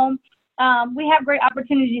home, we have great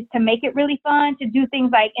opportunities to make it really fun, to do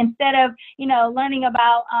things like, instead of, learning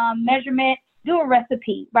about measurement, do a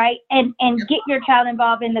recipe, right? And get your child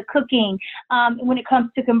involved in the cooking when it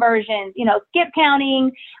comes to conversions. Skip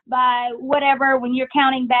counting by whatever, when you're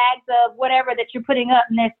counting bags of whatever that you're putting up,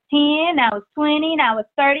 and there's 10, now it's 20, now it's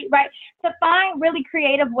 30, right? To find really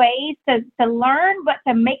creative ways to learn, but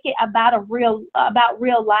to make it about real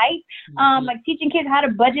life. Like teaching kids how to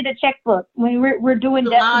budget a checkbook when we're doing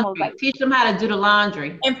decimals. Like, teach them how to do the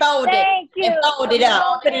laundry. And fold it. Thank you. And fold it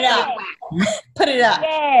up. Put it up. Put it up.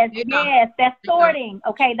 Yes. That's sorting.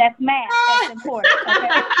 Okay, that's math. That's important. Okay.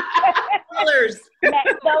 Colors.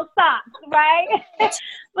 Those socks, right?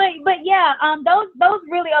 but yeah, those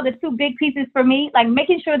really are the two big pieces for me. Like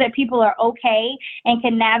making sure that people are okay and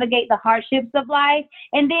can navigate the hardships of life,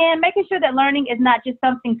 and then making sure that learning is not just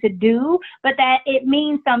something to do, but that it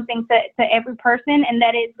means something to every person, and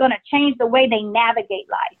that it's going to change the way they navigate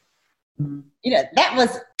life. That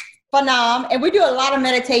was phenomenal. And we do a lot of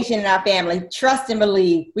meditation in our family. Trust and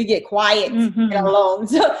believe. We get quiet and alone.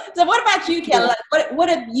 So what about you, Kelly? What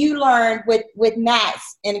have you learned with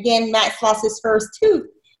Max? And again, Max lost his first tooth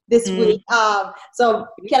this week. So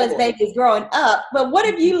Kelly's baby is growing up. But what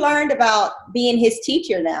have you learned about being his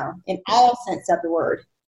teacher now, in all sense of the word?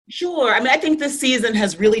 Sure. I think this season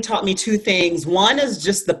has really taught me two things. One is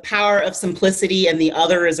just the power of simplicity, and the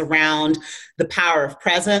other is around the power of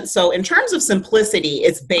presence. So in terms of simplicity,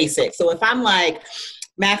 it's basic. So if I'm like,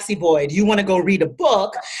 Maxie boy, do you want to go read a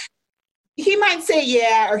book? He might say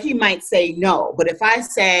yeah, or he might say no. But if I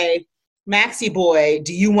say, Maxie boy,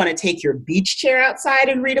 do you want to take your beach chair outside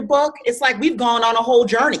and read a book? It's like we've gone on a whole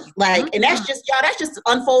journey. And that's just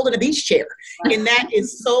unfolding a beach chair. And that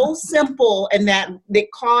is so simple, and that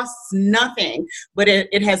it costs nothing, but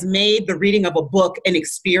it has made the reading of a book an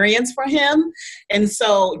experience for him. And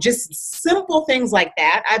so just simple things like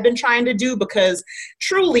that I've been trying to do, because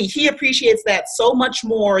truly he appreciates that so much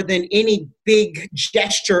more than any big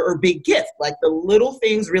gesture or big gift. Like the little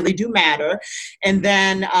things really do matter. And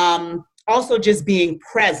then, also just being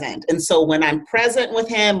present. And so when I'm present with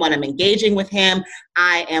him, when I'm engaging with him,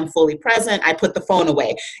 I am fully present. I put the phone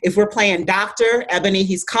away. If we're playing doctor, Ebony,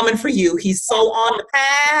 he's coming for you. He's so on the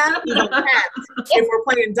path. He's on the path. If we're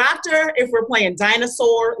playing doctor, if we're playing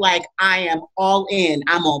dinosaur, like I am all in.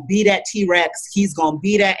 I'm going to be that T-Rex. He's going to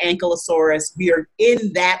be that Ankylosaurus. We are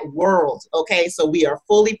in that world. Okay. So we are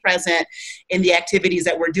fully present in the activities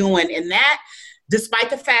that we're doing. And that,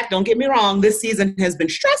 despite the fact, don't get me wrong, this season has been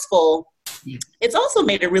stressful, it's also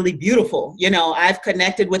made it really beautiful. I've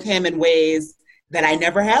connected with him in ways that I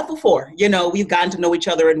never have before. We've gotten to know each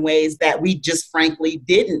other in ways that we just frankly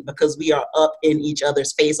didn't, because we are up in each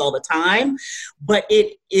other's face all the time. But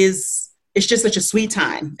it is it's just such a sweet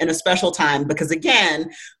time and a special time because, again,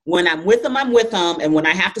 when I'm with him, I'm with him. And when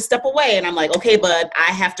I have to step away and I'm like, okay, bud,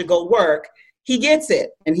 I have to go work, he gets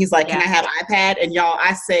it. And he's like, can I have iPad? And y'all,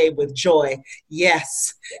 I say with joy,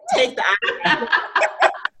 yes, take the iPad.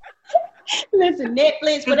 Listen,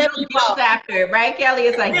 Netflix, whatever you want. After, right, Kelly?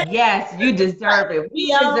 It's like, yes, you deserve it. We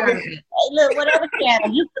deserve it. Hey, look, whatever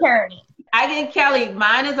channel, you turn it. I think, Kelly,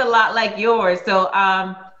 mine is a lot like yours. So,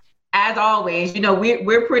 as always,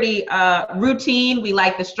 we're pretty routine. We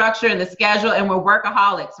like the structure and the schedule, and we're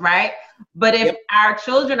workaholics, right? But if our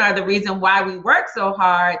children are the reason why we work so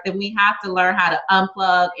hard, then we have to learn how to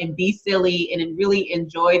unplug and be silly and really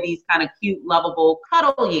enjoy these kind of cute, lovable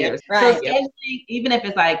cuddle years. Right. So scheduling, even if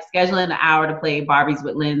it's like scheduling an hour to play Barbies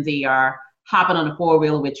with Lindsay or hopping on a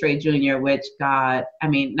four-wheeler with Trey Jr., which, God, I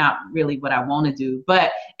mean, not really what I want to do.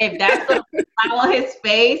 But if that's the smile on his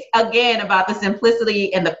face, again, about the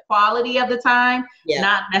simplicity and the quality of the time,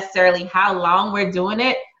 not necessarily how long we're doing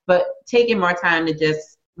it, but taking more time to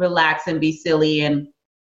just relax and be silly and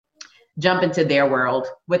jump into their world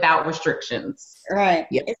without restrictions. Right.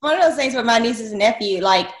 Yep. It's one of those things with my nieces and nephew,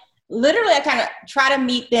 like, literally, I kind of try to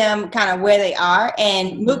meet them kind of where they are.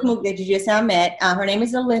 And Mook Mook that you just met, her name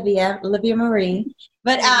is Olivia Marie.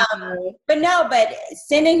 But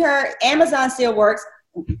sending her, Amazon still works.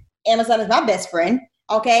 Amazon is my best friend.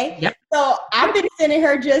 Okay. Yep. So I've been sending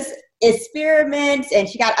her just experiments, and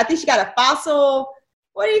I think she got a fossil,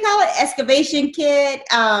 what do you call it? Excavation kit.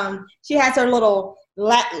 She has her little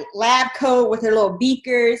lab coat with her little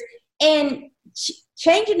beakers, and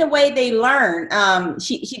changing the way they learn.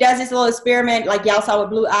 She does this little experiment, like y'all saw with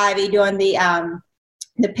Blue Ivy, doing the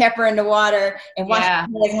pepper in the water and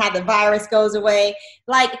watching how the virus goes away.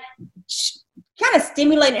 Like, kind of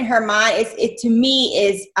stimulating her mind. It to me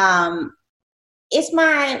is it's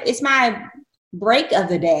my break of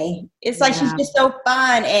the day. It's like she's just so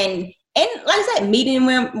fun and like I said, meeting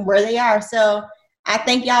them where they are. So I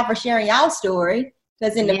thank y'all for sharing y'all's story.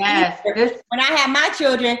 Because in the future, when I have my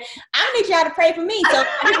children, I need y'all to pray for me. So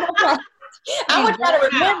I want y'all to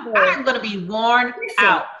remember. I'm going to be worn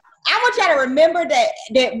out. I want y'all to remember that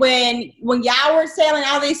when y'all were telling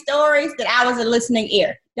all these stories, that I was a listening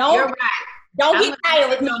ear. You're right. Don't get tired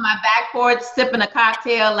with me. On my back porch, sipping a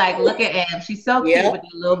cocktail, like, look at Em. She's so cute with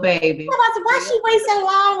the little baby. Why she wait so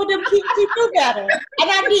long with them kids? She do better. And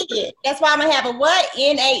I did. That's why I'm going to have a what?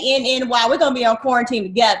 NANNY. We're going to be on quarantine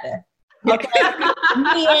together. Okay?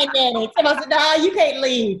 Me and Nanny. Somebody said, no, you can't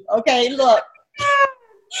leave. Okay, look.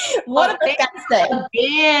 What have I got to say?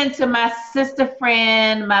 Again, to my sister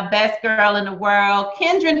friend, my best girl in the world,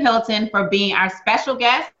 Kendra Hilton, for being our special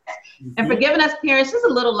guest and for giving us parents just a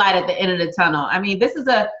little light at the end of the tunnel. I mean, this is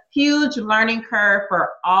a huge learning curve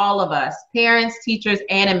for all of us, parents, teachers,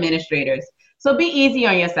 and administrators. So be easy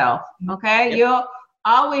on yourself, okay? You'll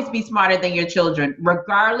always be smarter than your children,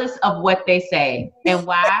 regardless of what they say. And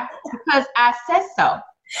why? Because I said so.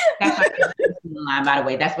 That's my line, by the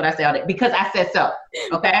way. That's what I say all day. Because I said so.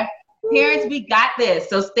 Okay? Parents, we got this.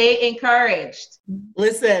 So stay encouraged.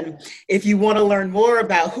 Listen, if you want to learn more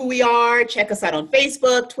about who we are, check us out on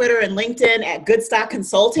Facebook, Twitter, and LinkedIn at Good Stock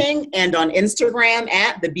Consulting, and on Instagram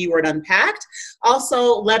at The B Word Unpacked.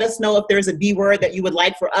 Also, let us know if there's a B word that you would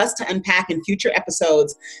like for us to unpack in future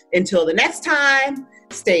episodes. Until the next time,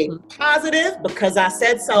 stay positive because I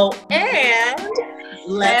said so, and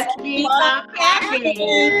let's keep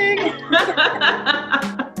unpacking.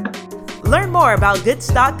 Learn more about Good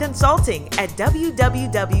Stock Consulting at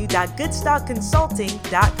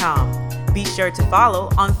www.goodstockconsulting.com. Be sure to follow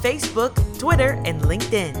on Facebook, Twitter, and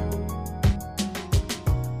LinkedIn.